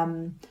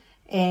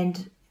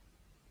 And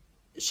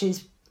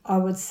she's, I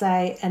would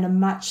say, in a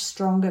much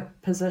stronger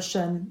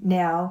position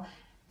now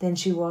than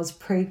she was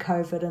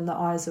pre-COVID in the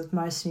eyes of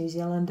most New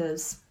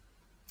Zealanders.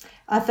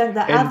 I think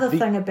the other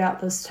thing about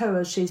this too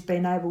is she's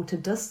been able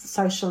to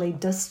socially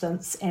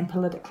distance and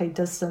politically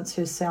distance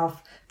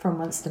herself from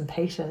Winston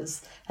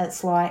Peters.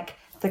 It's like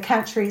the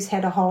country's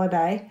had a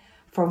holiday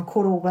from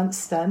Koro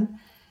Winston.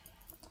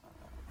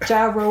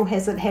 Ja Rule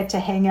hasn't had to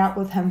hang out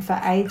with him for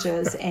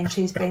ages, and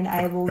she's been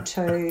able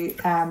to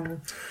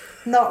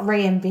not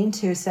reinvent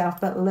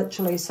herself, but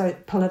literally so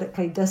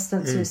politically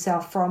distance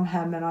herself from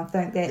him. And I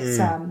think that's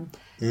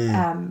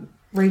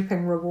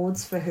reaping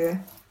rewards for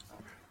her.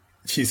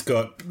 She's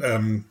got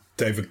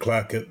David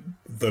Clark at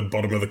the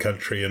bottom of the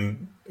country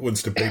and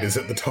Winston Peters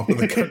at the top of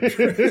the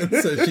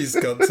country. So she's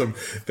got some,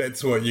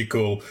 that's what you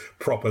call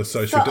proper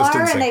social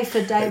distancing. The irony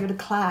for David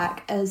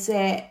Clark is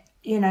that,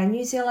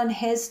 New Zealand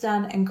has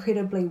done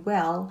incredibly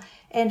well,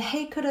 and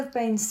he could have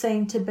been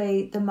seen to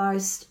be the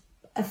most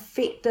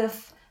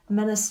effective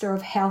Minister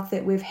of Health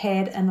that we've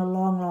had in a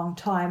long, long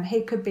time.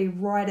 He could be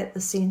right at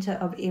the centre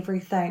of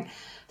everything,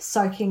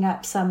 soaking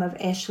up some of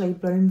Ashley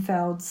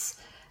Bloomfield's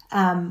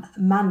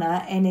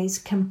mana, and he's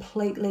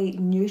completely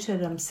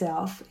neutered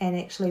himself and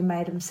actually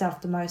made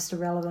himself the most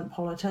irrelevant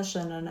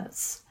politician. And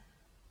it's,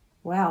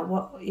 wow,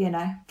 what,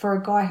 for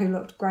a guy who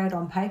looked great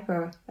on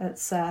paper,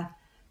 it's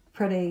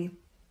pretty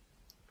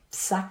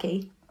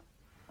sucky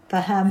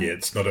for him. Yeah,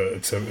 it's not a,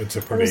 it's a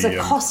pretty... It was a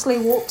costly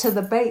walk to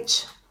the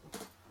beach.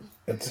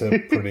 It's a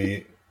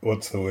pretty,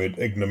 what's the word,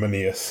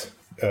 ignominious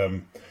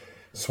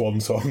swan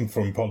song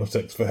from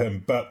politics for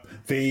him. But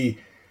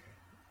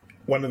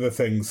one of the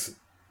things,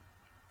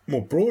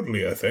 more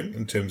broadly, I think,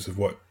 in terms of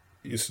what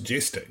you're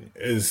suggesting,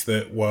 is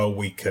that while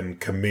we can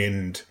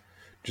commend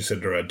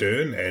Jacinda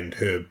Ardern and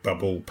her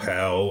bubble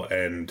pal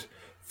and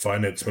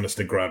Finance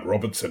Minister Grant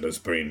Robertson has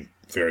been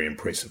very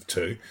impressive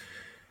too,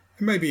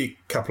 maybe a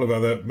couple of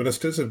other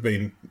ministers have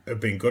been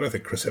good. I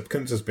think Chris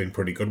Hipkins has been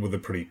pretty good with a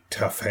pretty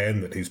tough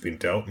hand that he's been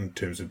dealt in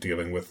terms of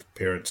dealing with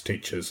parents,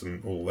 teachers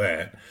and all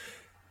that.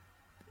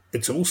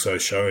 It's also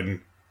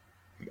shown,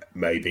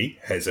 maybe,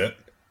 has it,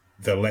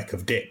 the lack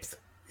of depth,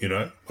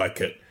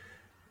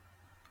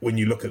 when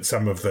you look at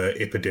some of the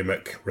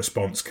Epidemic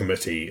Response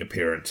Committee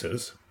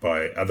appearances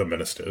by other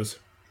ministers,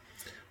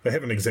 they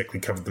haven't exactly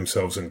covered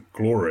themselves in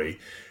glory.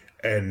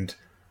 And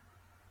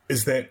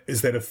Is that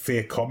a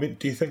fair comment,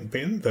 do you think,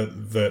 Ben,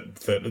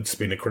 that it's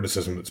been a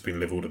criticism that's been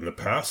levelled in the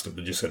past of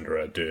the Jacinda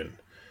Ardern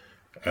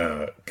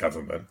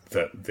government,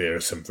 that there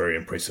are some very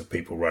impressive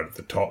people right at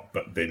the top,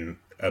 but then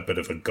a bit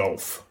of a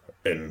gulf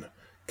in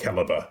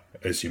calibre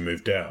as you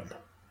move down?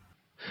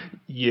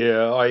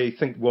 Yeah, I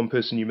think one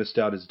person you missed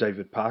out is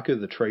David Parker,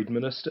 the Trade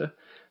Minister.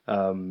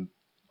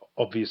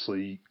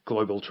 Obviously,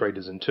 global trade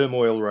is in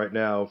turmoil right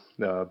now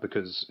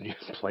because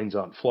planes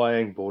aren't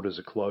flying, borders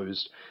are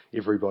closed,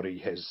 everybody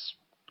has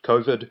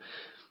COVID,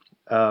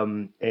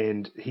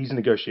 and he's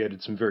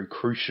negotiated some very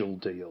crucial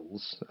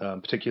deals,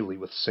 particularly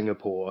with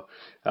Singapore.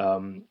 I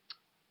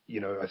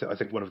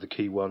think one of the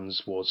key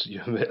ones was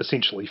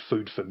essentially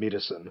food for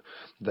medicine.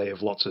 They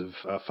have lots of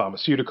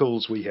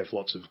pharmaceuticals, we have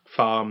lots of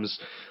farms,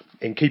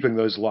 and keeping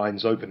those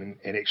lines open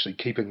and actually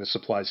keeping the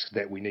supplies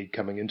that we need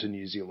coming into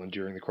New Zealand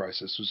during the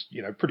crisis was,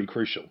 pretty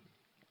crucial.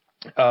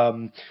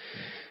 I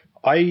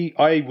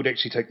would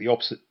actually take the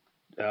opposite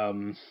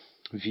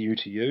view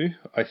to you.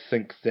 I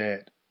think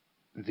that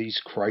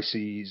this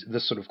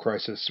sort of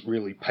crisis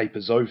really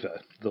papers over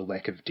the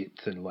lack of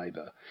depth in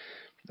labour,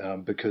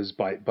 because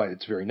by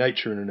its very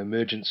nature, in an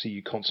emergency,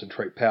 you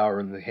concentrate power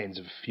in the hands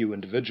of a few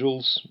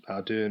individuals,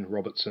 Ardern,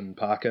 Robertson,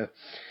 Parker,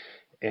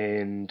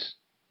 and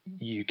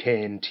you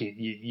can,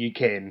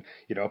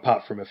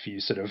 apart from a few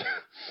sort of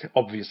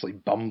obviously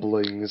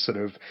bumbling, sort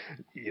of,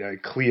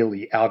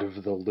 clearly out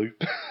of the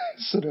loop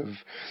sort of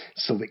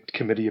select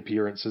committee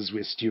appearances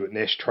where Stuart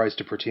Nash tries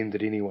to pretend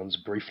that anyone's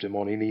briefed him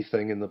on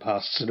anything in the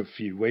past sort of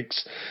few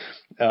weeks.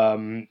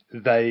 You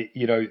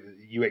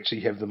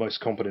actually have the most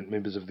competent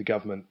members of the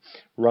government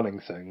running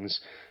things.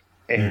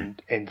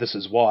 And this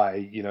is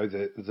why,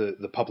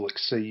 the public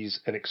sees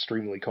an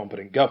extremely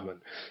competent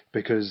government,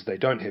 because they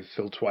don't have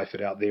Phil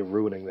Twyford out there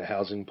ruining the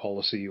housing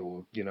policy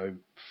or,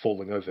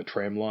 falling over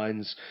tram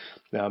lines.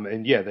 They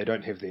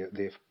don't have their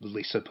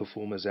lesser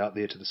performers out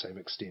there to the same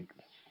extent.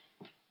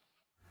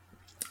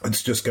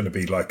 It's just going to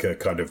be like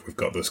we've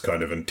got this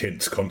kind of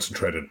intense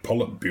concentrated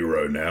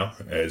Politburo now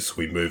as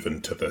we move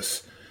into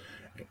this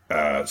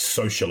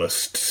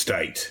socialist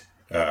state.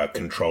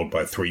 Controlled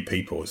by three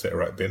people, is that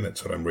right, Ben?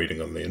 That's what I'm reading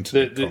on the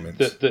internet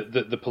comments.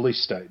 The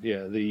police state,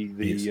 yeah.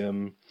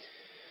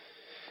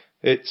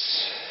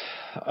 Yes.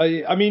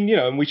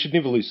 And we should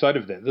never lose sight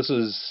of that. This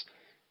is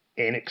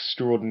an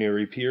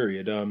extraordinary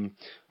period.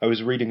 I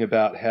was reading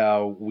about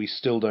how we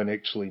still don't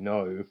actually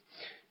know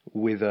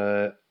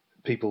whether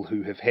people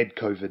who have had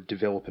COVID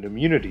develop an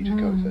immunity to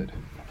COVID,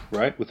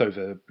 right? With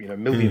over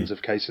millions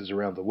of cases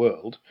around the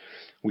world,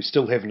 we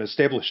still haven't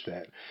established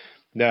that.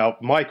 Now,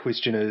 my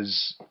question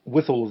is,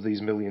 with all of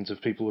these millions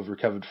of people who have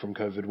recovered from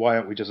COVID, why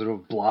aren't we just sort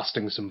of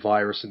blasting some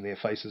virus in their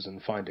faces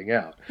and finding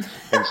out?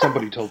 And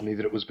somebody told me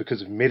that it was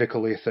because of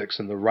medical ethics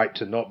and the right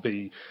to not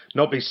be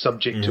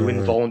subject to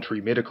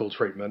involuntary medical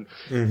treatment.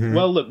 Mm-hmm.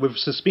 Well, look, we've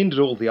suspended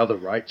all the other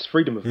rights.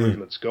 Freedom of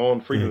movement's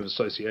gone. Freedom of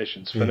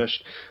association's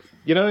finished.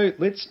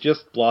 Let's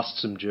just blast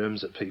some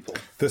germs at people.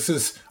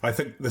 I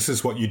think this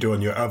is what you do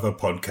on your other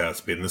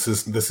podcast, Ben. This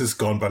is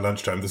Gone by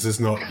Lunchtime. This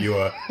is not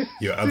your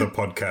other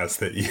podcast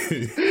that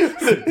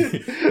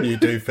you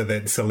do for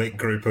that select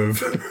group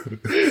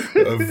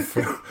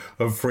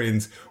of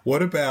friends.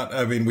 What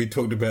about? We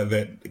talked about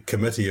that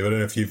committee. I don't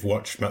know if you've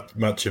watched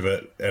much of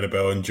it.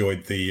 Annabelle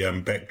enjoyed the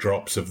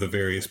backdrops of the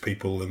various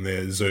people in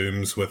their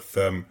Zooms with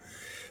their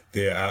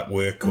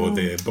artwork or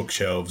their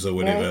bookshelves or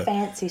whatever. Very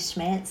fancy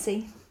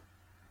schmancy.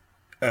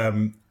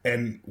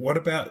 And what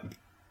about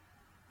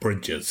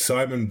Bridges,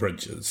 Simon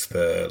Bridges,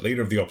 the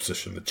leader of the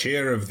opposition, the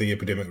chair of the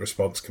Epidemic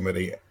Response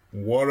Committee?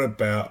 What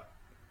about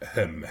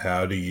him?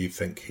 How do you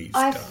think he's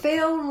done? I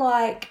feel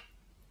like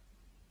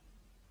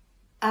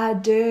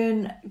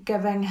Ardern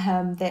giving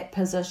him that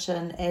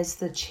position as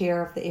the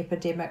chair of the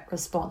Epidemic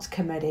Response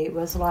Committee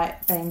was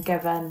like being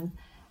given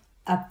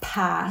a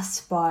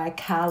pass by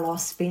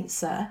Carlos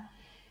Spencer,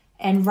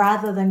 and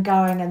rather than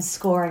going and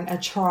scoring a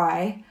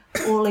try,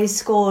 all he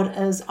scored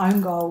is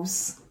own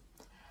goals.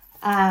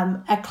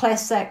 A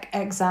classic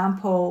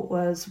example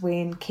was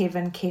when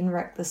Kevin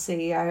Kenrick, the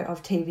CEO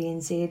of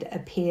TVNZ,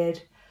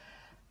 appeared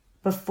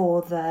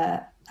before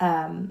the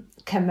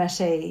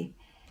committee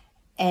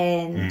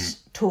and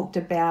talked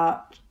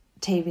about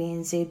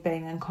TVNZ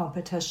being in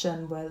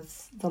competition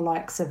with the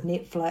likes of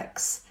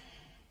Netflix.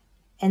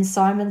 And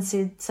Simon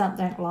said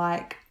something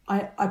like,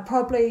 I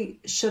probably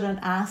shouldn't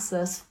ask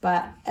this,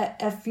 but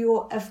if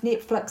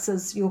Netflix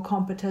is your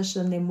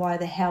competition, then why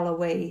the hell are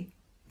we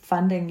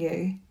funding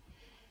you?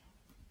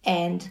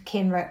 And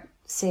Kenrick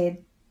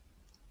said,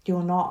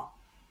 you're not.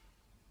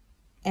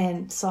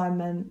 And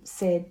Simon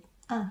said,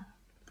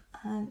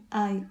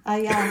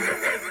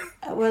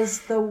 It was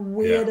the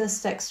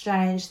weirdest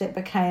exchange that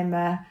became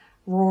a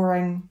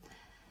roaring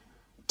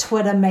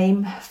Twitter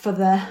meme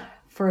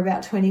for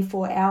about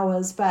 24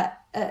 hours. But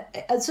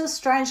it's just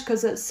strange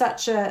because it's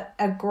such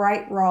a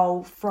great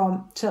role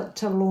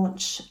to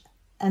launch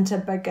into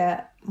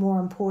bigger, more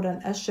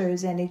important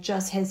issues, and he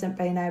just hasn't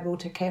been able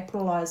to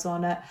capitalise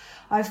on it.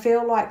 I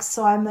feel like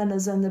Simon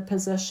is in the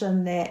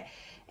position that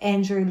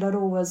Andrew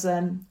Little was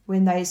in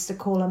when they used to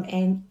call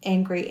him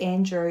Angry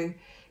Andrew.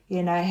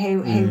 You know, he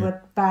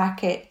would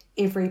bark at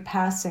every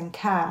passing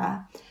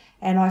car.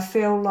 And I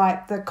feel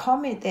like the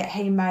comment that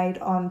he made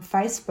on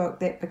Facebook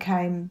that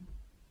became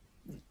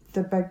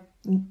the big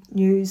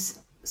news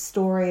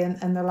story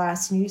in the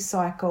last news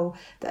cycle,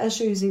 the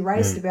issues he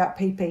raised about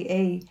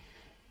PPE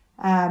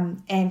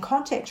and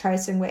contact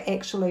tracing were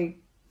actually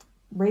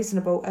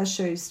reasonable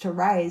issues to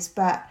raise,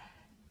 but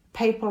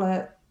people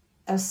are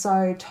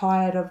so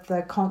tired of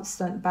the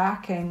constant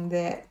barking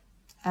that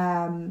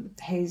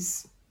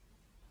he's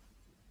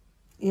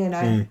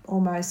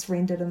almost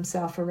rendered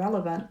himself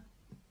irrelevant.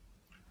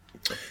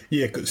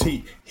 Yeah, because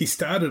he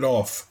started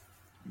off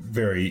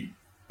very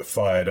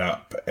fired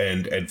up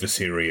and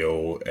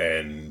adversarial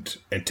and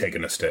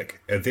antagonistic,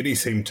 and then he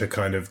seemed to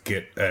kind of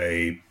get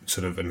a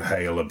sort of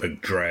inhale a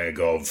big drag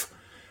of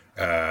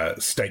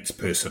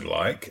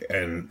statesperson-like,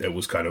 and it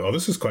was kind of,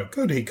 this is quite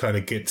good. He kind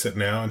of gets it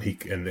now,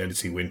 and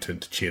as he went in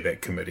to chair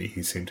that committee,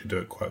 he seemed to do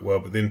it quite well.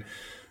 But then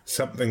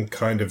something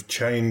kind of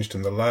changed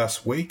in the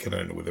last week. I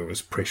don't know whether it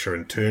was pressure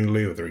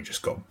internally, whether he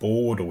just got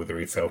bored, or whether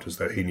he felt as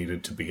though he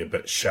needed to be a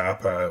bit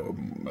sharper, or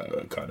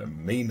kind of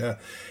meaner.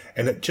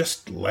 And it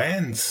just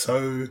lands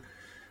so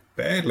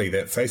badly.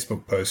 That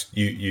Facebook post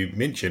you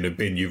mentioned, and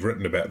Ben, you've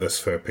written about this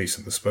for a piece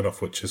in the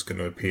spin-off, which is going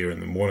to appear in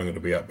the morning.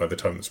 It'll be out by the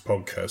time this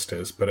podcast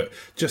is. But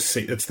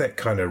it's that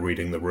kind of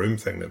reading the room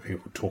thing that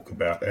people talk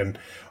about. And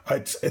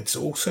it's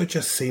also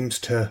just seems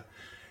to...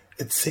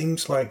 It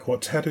seems like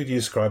how do you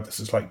describe this?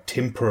 It's like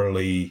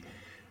temporarily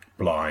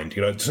blind.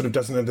 It sort of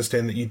doesn't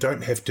understand that you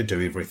don't have to do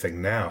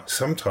everything now.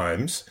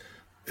 Sometimes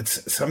I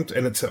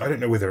don't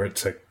know whether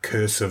it's a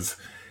curse of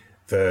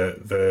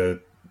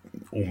the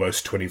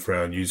almost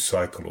 24-hour news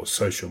cycle or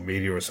social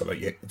media or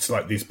something. It's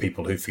like these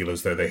people who feel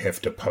as though they have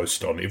to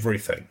post on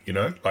everything.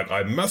 Like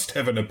I must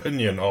have an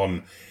opinion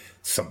on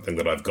something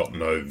that I've got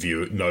no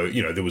view. No,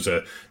 there was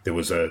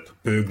a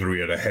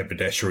burglary at a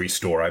haberdashery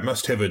store. I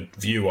must have a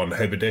view on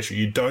haberdashery.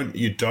 You don't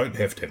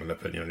have to have an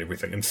opinion on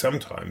everything. And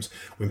sometimes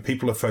when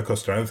people are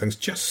focused on other things,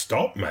 just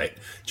stop, mate.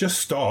 Just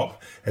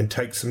stop and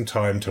take some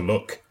time to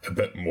look a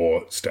bit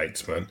more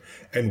statesman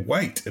and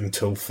wait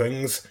until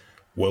things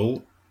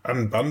will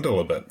unbundle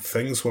a bit.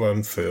 Things will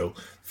unfurl.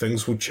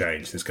 Things will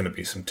change. There's going to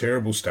be some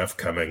terrible stuff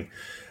coming.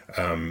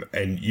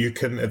 And you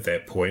can, at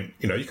that point,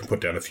 you can put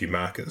down a few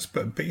markers,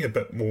 but be a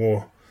bit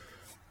more,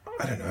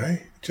 I don't know,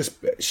 just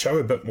show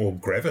a bit more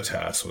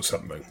gravitas or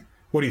something.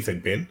 What do you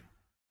think, Ben?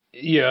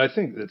 Yeah, I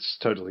think that's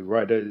totally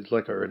right. It's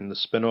like I read in the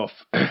spin-off.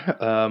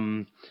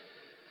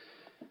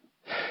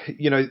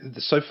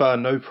 So far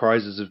no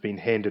prizes have been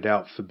handed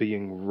out for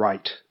being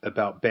right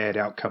about bad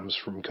outcomes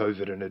from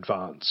COVID in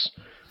advance.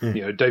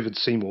 David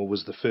Seymour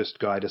was the first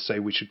guy to say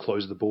we should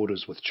close the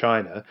borders with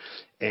China,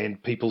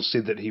 and people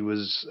said that he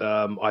was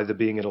either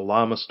being an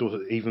alarmist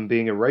or even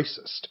being a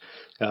racist.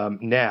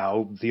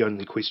 Now, the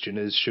only question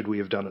is, should we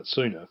have done it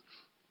sooner?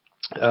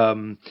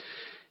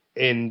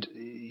 And,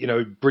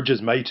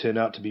 Bridges may turn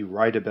out to be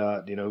right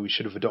about, we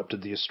should have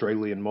adopted the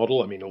Australian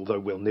model. I mean, although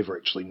we'll never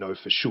actually know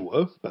for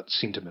sure, but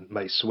sentiment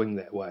may swing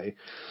that way.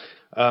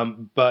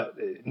 But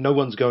no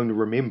one's going to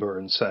remember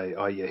and say,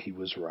 oh, yeah, he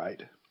was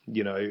right.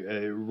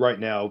 Right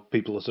now,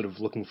 people are sort of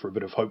looking for a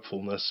bit of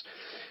hopefulness.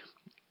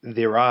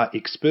 There are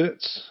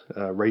experts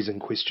raising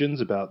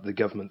questions about the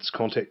government's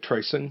contact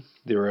tracing.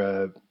 There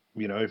are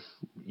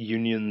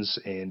unions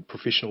and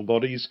professional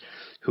bodies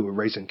who are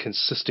raising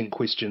consistent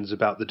questions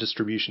about the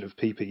distribution of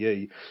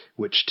PPE,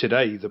 which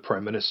today the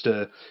Prime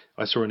Minister,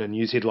 I saw in a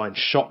news headline,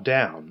 shot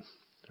down.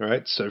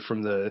 Right, so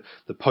from the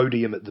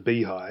podium at the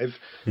Beehive,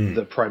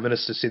 the Prime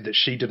Minister said that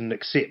she didn't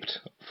accept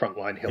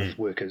frontline health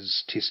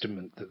workers'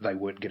 testament that they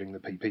weren't getting the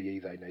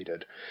PPE they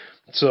needed.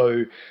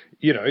 So,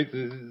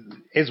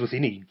 as with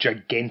any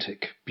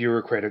gigantic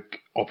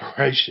bureaucratic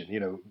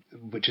operation,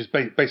 which is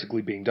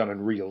basically being done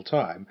in real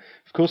time,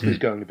 of course there's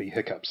going to be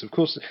hiccups. Of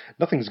course,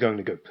 nothing's going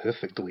to go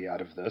perfectly out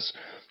of this.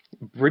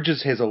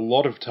 Bridges has a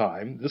lot of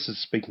time. This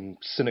is speaking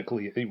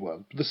cynically,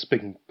 this is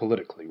speaking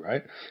politically,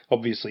 right?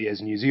 Obviously,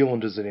 as New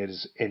Zealanders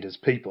and as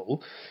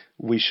people,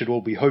 we should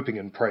all be hoping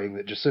and praying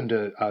that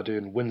Jacinda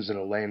Ardern wins in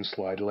a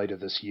landslide later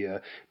this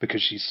year,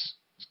 because she's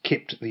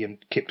kept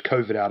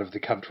COVID out of the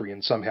country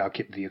and somehow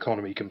kept the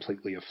economy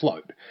completely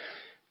afloat.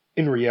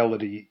 In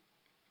reality,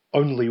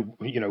 only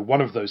one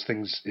of those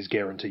things is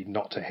guaranteed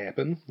not to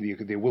happen.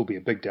 There will be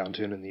a big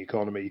downturn in the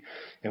economy,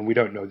 and we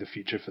don't know the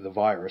future for the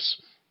virus.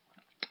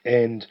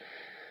 And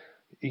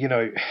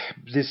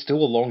there's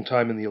still a long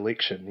time in the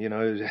election.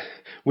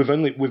 We've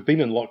been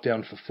in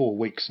lockdown for 4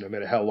 weeks, no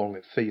matter how long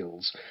it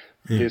feels.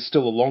 There's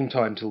still a long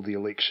time till the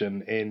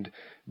election, and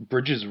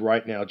Bridges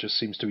right now just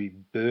seems to be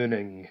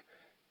burning,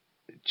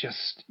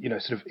 just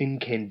sort of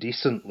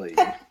incandescently,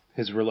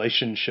 his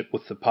relationship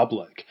with the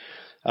public,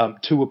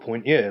 to a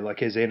point,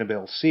 like as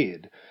Annabelle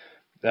said.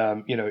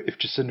 If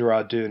Jacinda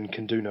Ardern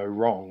can do no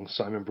wrong,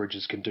 Simon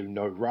Bridges can do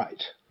no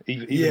right.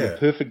 Even the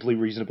perfectly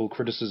reasonable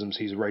criticisms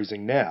he's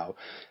raising now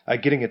are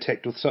getting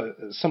attacked with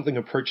something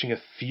approaching a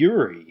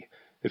fury.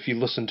 If you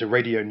listen to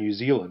Radio New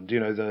Zealand,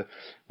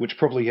 which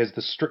probably has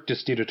the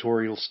strictest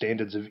editorial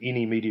standards of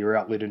any media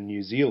outlet in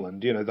New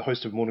Zealand, the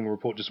host of Morning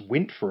Report just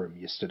went for him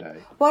yesterday.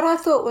 What I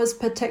thought was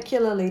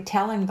particularly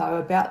telling, though,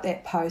 about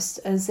that post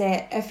is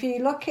that if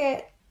you look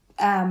at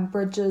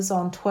Bridges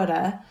on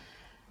Twitter,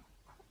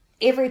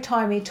 every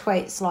time he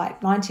tweets,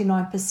 like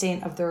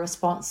 99% of the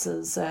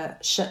responses are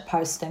shit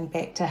posting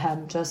back to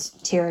him,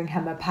 just tearing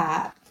him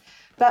apart.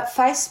 But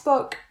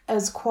Facebook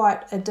is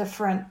quite a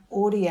different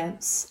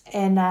audience,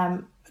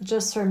 and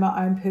just through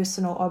my own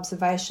personal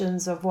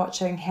observations of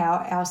watching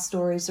how our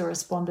stories are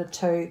responded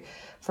to,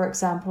 for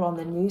example, on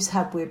the News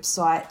Hub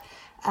website,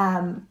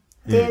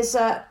 there's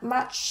a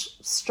much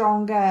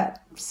stronger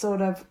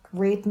sort of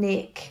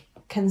redneck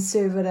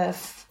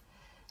conservative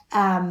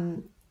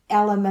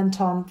element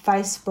on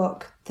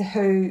Facebook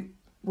who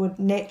would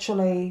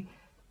naturally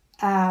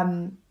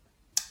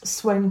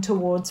swing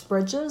towards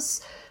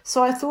Bridges.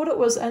 So I thought it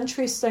was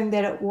interesting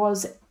that it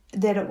was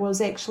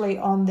actually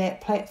on that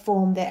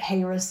platform that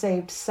he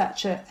received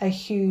such a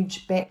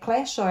huge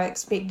backlash.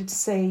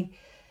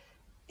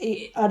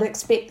 I'd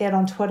expect that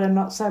on Twitter,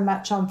 not so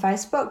much on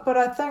Facebook. But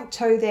I think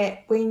too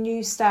that when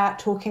you start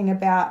talking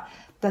about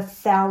the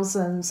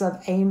thousands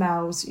of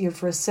emails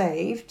you've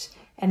received,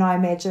 and I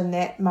imagine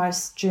that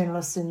most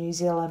journalists in New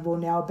Zealand will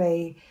now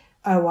be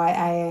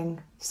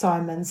OIA-ing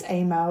Simon's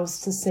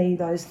emails to see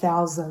those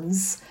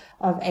thousands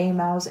of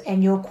emails,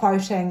 and you're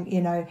quoting,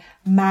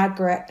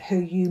 Margaret, who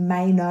you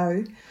may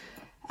know.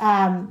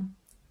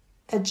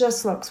 It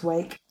just looks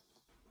weak.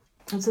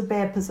 It's a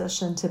bad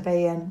position to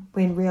be in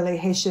when really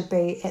he should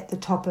be at the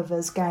top of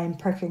his game,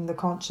 pricking the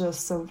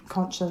conscience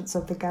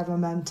of the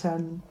government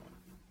and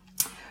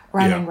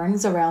running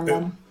rings around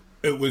them.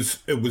 It was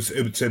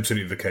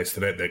absolutely the case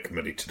that at that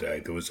committee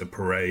today there was a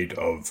parade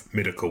of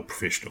medical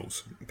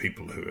professionals,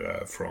 people who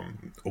are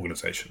from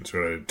organisations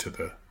related to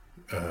the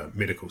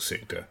medical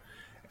sector,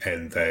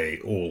 and they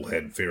all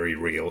had very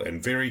real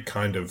and very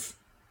kind of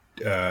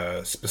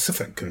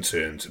specific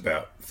concerns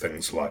about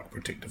things like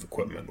protective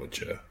equipment,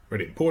 which are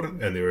really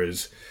important, and there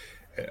is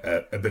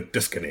a big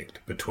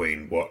disconnect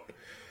between what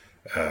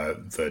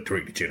the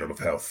Director General of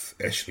Health,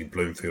 Ashley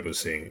Bloomfield,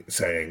 is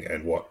saying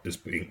and what is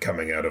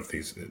coming out of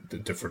these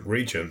different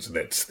regions. And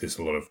there's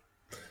a lot of,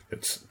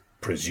 it's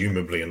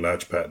presumably in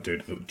large part due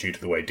to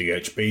the way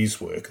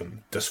DHBs work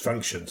and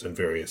dysfunctions in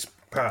various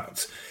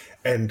parts.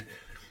 And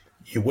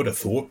you would have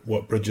thought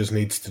what Bridges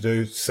needs to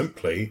do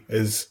simply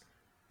is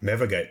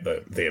navigate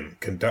them,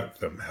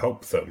 conduct them,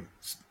 help them,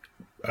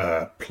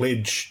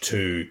 pledge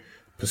to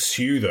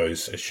pursue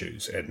those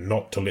issues and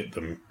not to let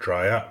them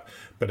dry up.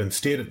 But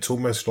instead, it's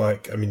almost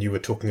like, you were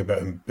talking about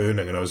him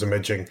burning, and I was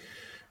imagining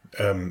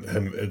him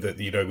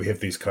that, we have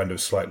these kind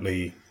of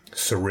slightly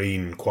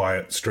serene,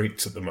 quiet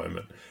streets at the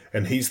moment,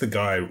 and he's the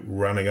guy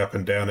running up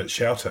and down it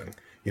shouting.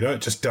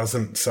 It just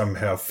doesn't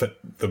somehow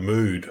fit the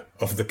mood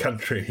of the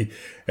country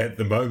at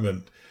the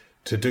moment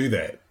to do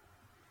that.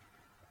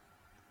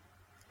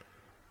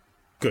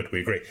 Good,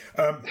 we agree.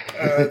 I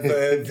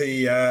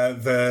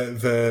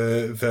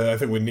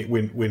think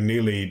we're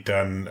nearly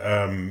done.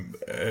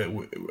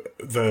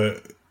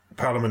 The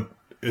Parliament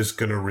is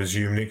going to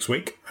resume next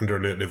week under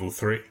Alert Level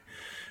 3.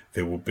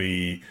 There will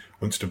be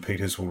Winston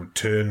Peters will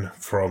return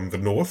from the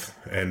north,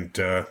 and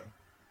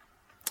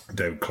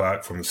David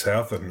Clark from the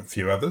south, and a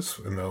few others,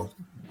 and they'll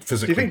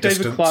physically. Do you think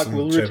distance. David Clark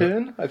will chat.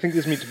 return? I think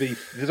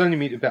there's only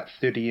meant about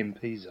 30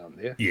 MPs, aren't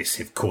there? Yes,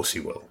 of course he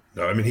will.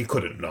 No, I mean he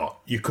couldn't not.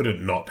 You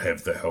couldn't not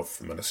have the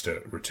health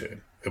minister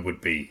return. It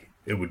would be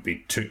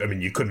too. I mean,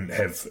 you couldn't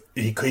have.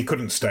 He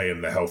couldn't stay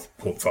in the health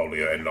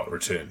portfolio and not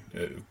return.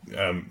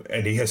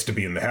 And he has to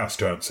be in the House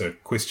to answer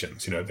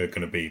questions. You know, they're going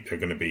to be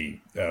question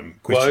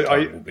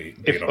time will be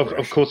an operation.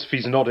 Of course, if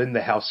he's not in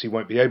the House, he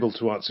won't be able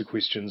to answer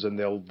questions, and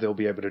they'll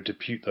be able to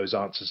depute those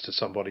answers to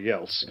somebody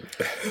else.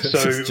 So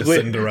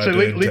Jacinda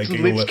Ardern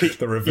taking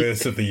the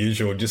reverse of the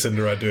usual.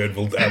 Jacinda Ardern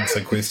will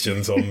answer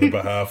questions on the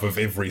behalf of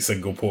every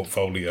single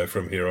portfolio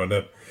from here on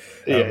in.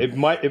 Yeah, it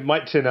might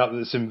turn out that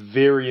there's some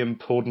very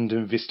important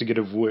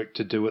investigative work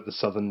to do at the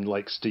Southern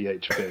Lakes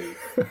DHB.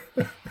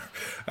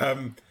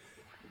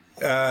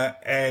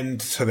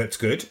 And so that's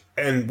good.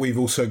 And we've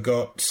also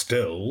got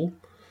still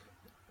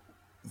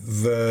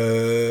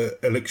the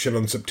election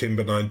on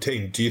September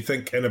 19. Do you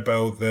think,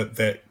 Annabelle,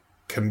 that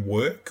can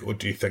work, or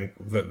do you think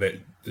that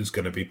is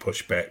going to be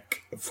pushed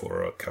back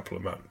for a couple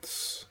of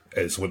months,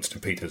 as Winston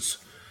Peters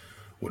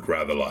would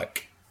rather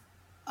like?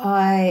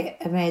 I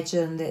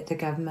imagine that the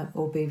government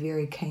will be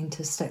very keen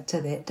to stick to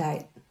that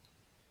date.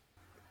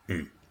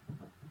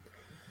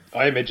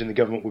 I imagine the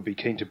government would be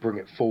keen to bring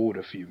it forward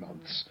a few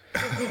months.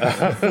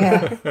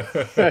 Yeah.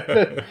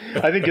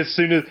 I think as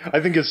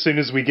soon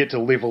as we get to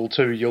level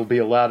 2, you'll be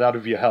allowed out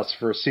of your house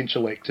for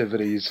essential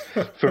activities,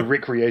 for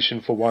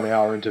recreation for 1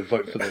 hour, and to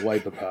vote for the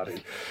Labour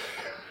Party.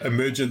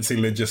 Emergency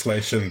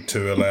legislation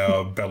to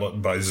allow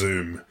ballot by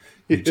Zoom.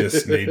 You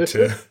just need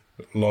to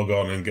log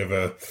on and give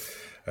a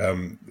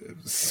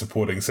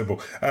supporting symbol.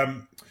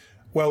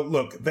 Well,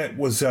 look, that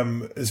was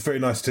it's very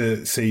nice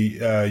to see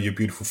your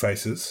beautiful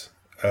faces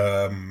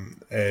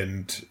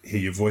and hear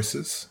your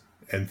voices.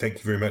 And thank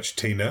you very much,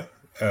 Tina,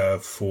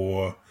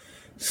 for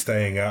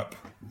staying up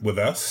with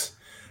us.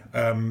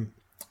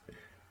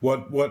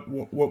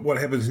 What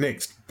happens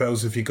next,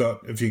 Bells? Are you going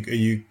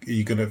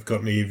to have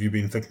got any? Have you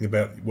been thinking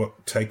about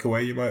what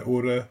takeaway you might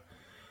order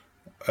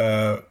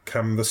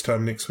come this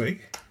time next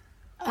week?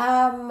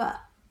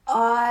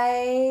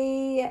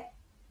 I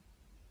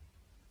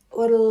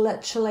would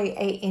literally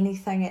eat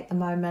anything at the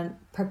moment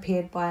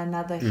prepared by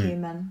another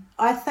human.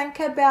 I think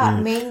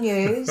about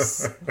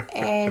menus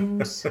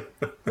and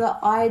the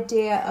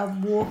idea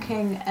of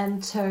walking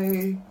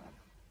into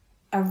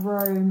a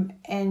room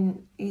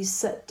and you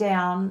sit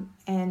down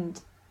and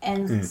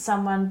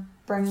someone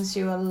brings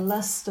you a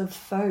list of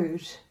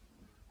food,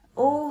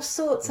 all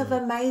sorts of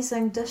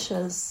amazing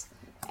dishes,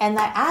 and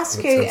they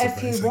ask you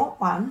if you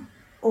want one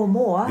or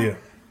more. Yeah.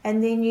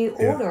 And then you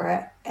order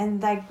it,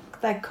 and they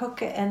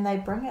cook it, and they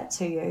bring it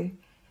to you.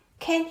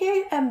 Can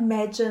you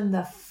imagine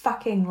the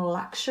fucking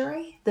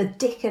luxury, the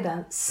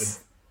decadence,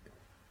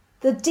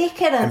 the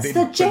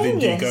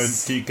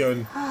genius? Do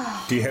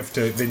you have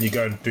to? Then you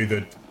go and do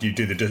the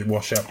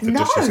wash up the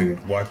dishes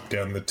and wipe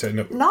down the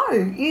tin. No,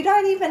 you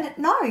don't even.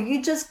 No,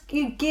 you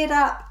get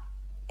up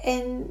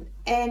and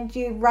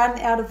you run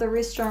out of the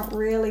restaurant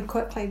really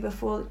quickly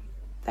before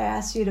they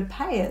ask you to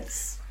pay.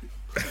 It's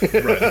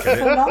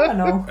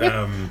phenomenal.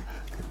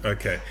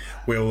 Okay.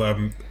 We'll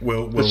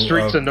the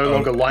streets are no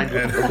longer lined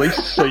with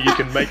police, so you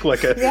can make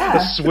like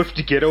a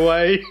swift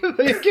getaway.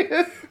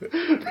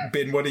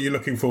 Ben, what are you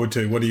looking forward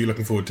to? What are you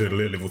looking forward to at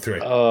level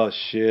 3? Oh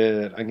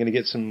shit! I'm gonna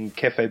get some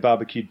cafe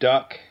barbecue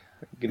duck.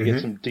 I'm gonna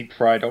get some deep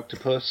fried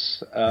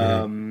octopus.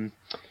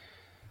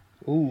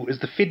 Ooh, is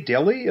the Fed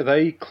Deli? Are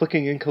they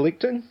clicking and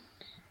collecting?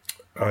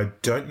 I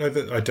don't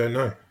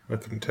know. I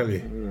couldn't tell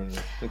you.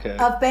 Okay.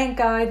 I've been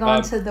going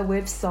onto the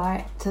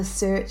website to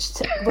search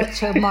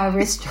which of my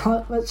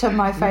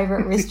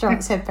favourite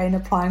restaurants have been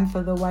applying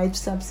for the wage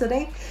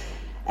subsidy.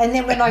 And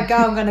then when I go,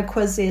 I'm going to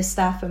quiz their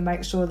staff and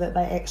make sure that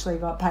they actually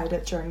got paid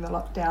it during the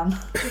lockdown.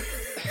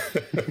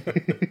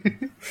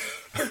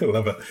 I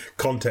love it.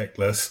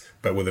 Contactless,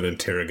 but with an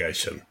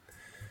interrogation.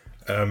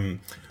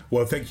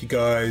 Well, thank you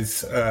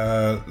guys.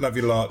 Love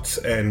you lots,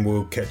 and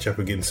we'll catch up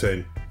again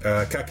soon.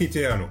 Ka kite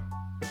anō.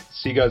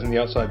 See you guys in the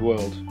outside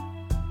world.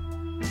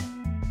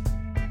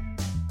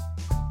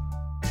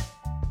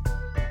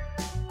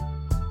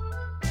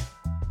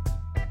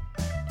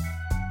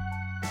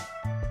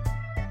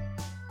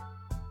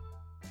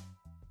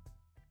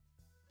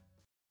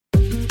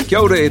 Kia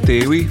ora e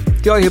te iwi,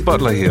 Te Aihe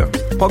Butler here,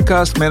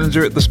 podcast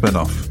manager at The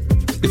Spinoff.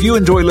 If you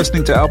enjoy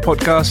listening to our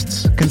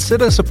podcasts,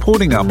 consider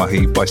supporting our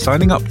mahi by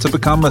signing up to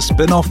become a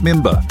Spinoff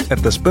member at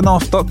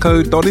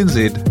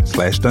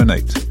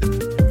thespinoff.co.nz/donate.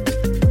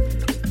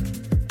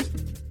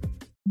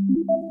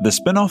 The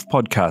Spinoff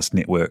Podcast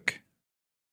Network.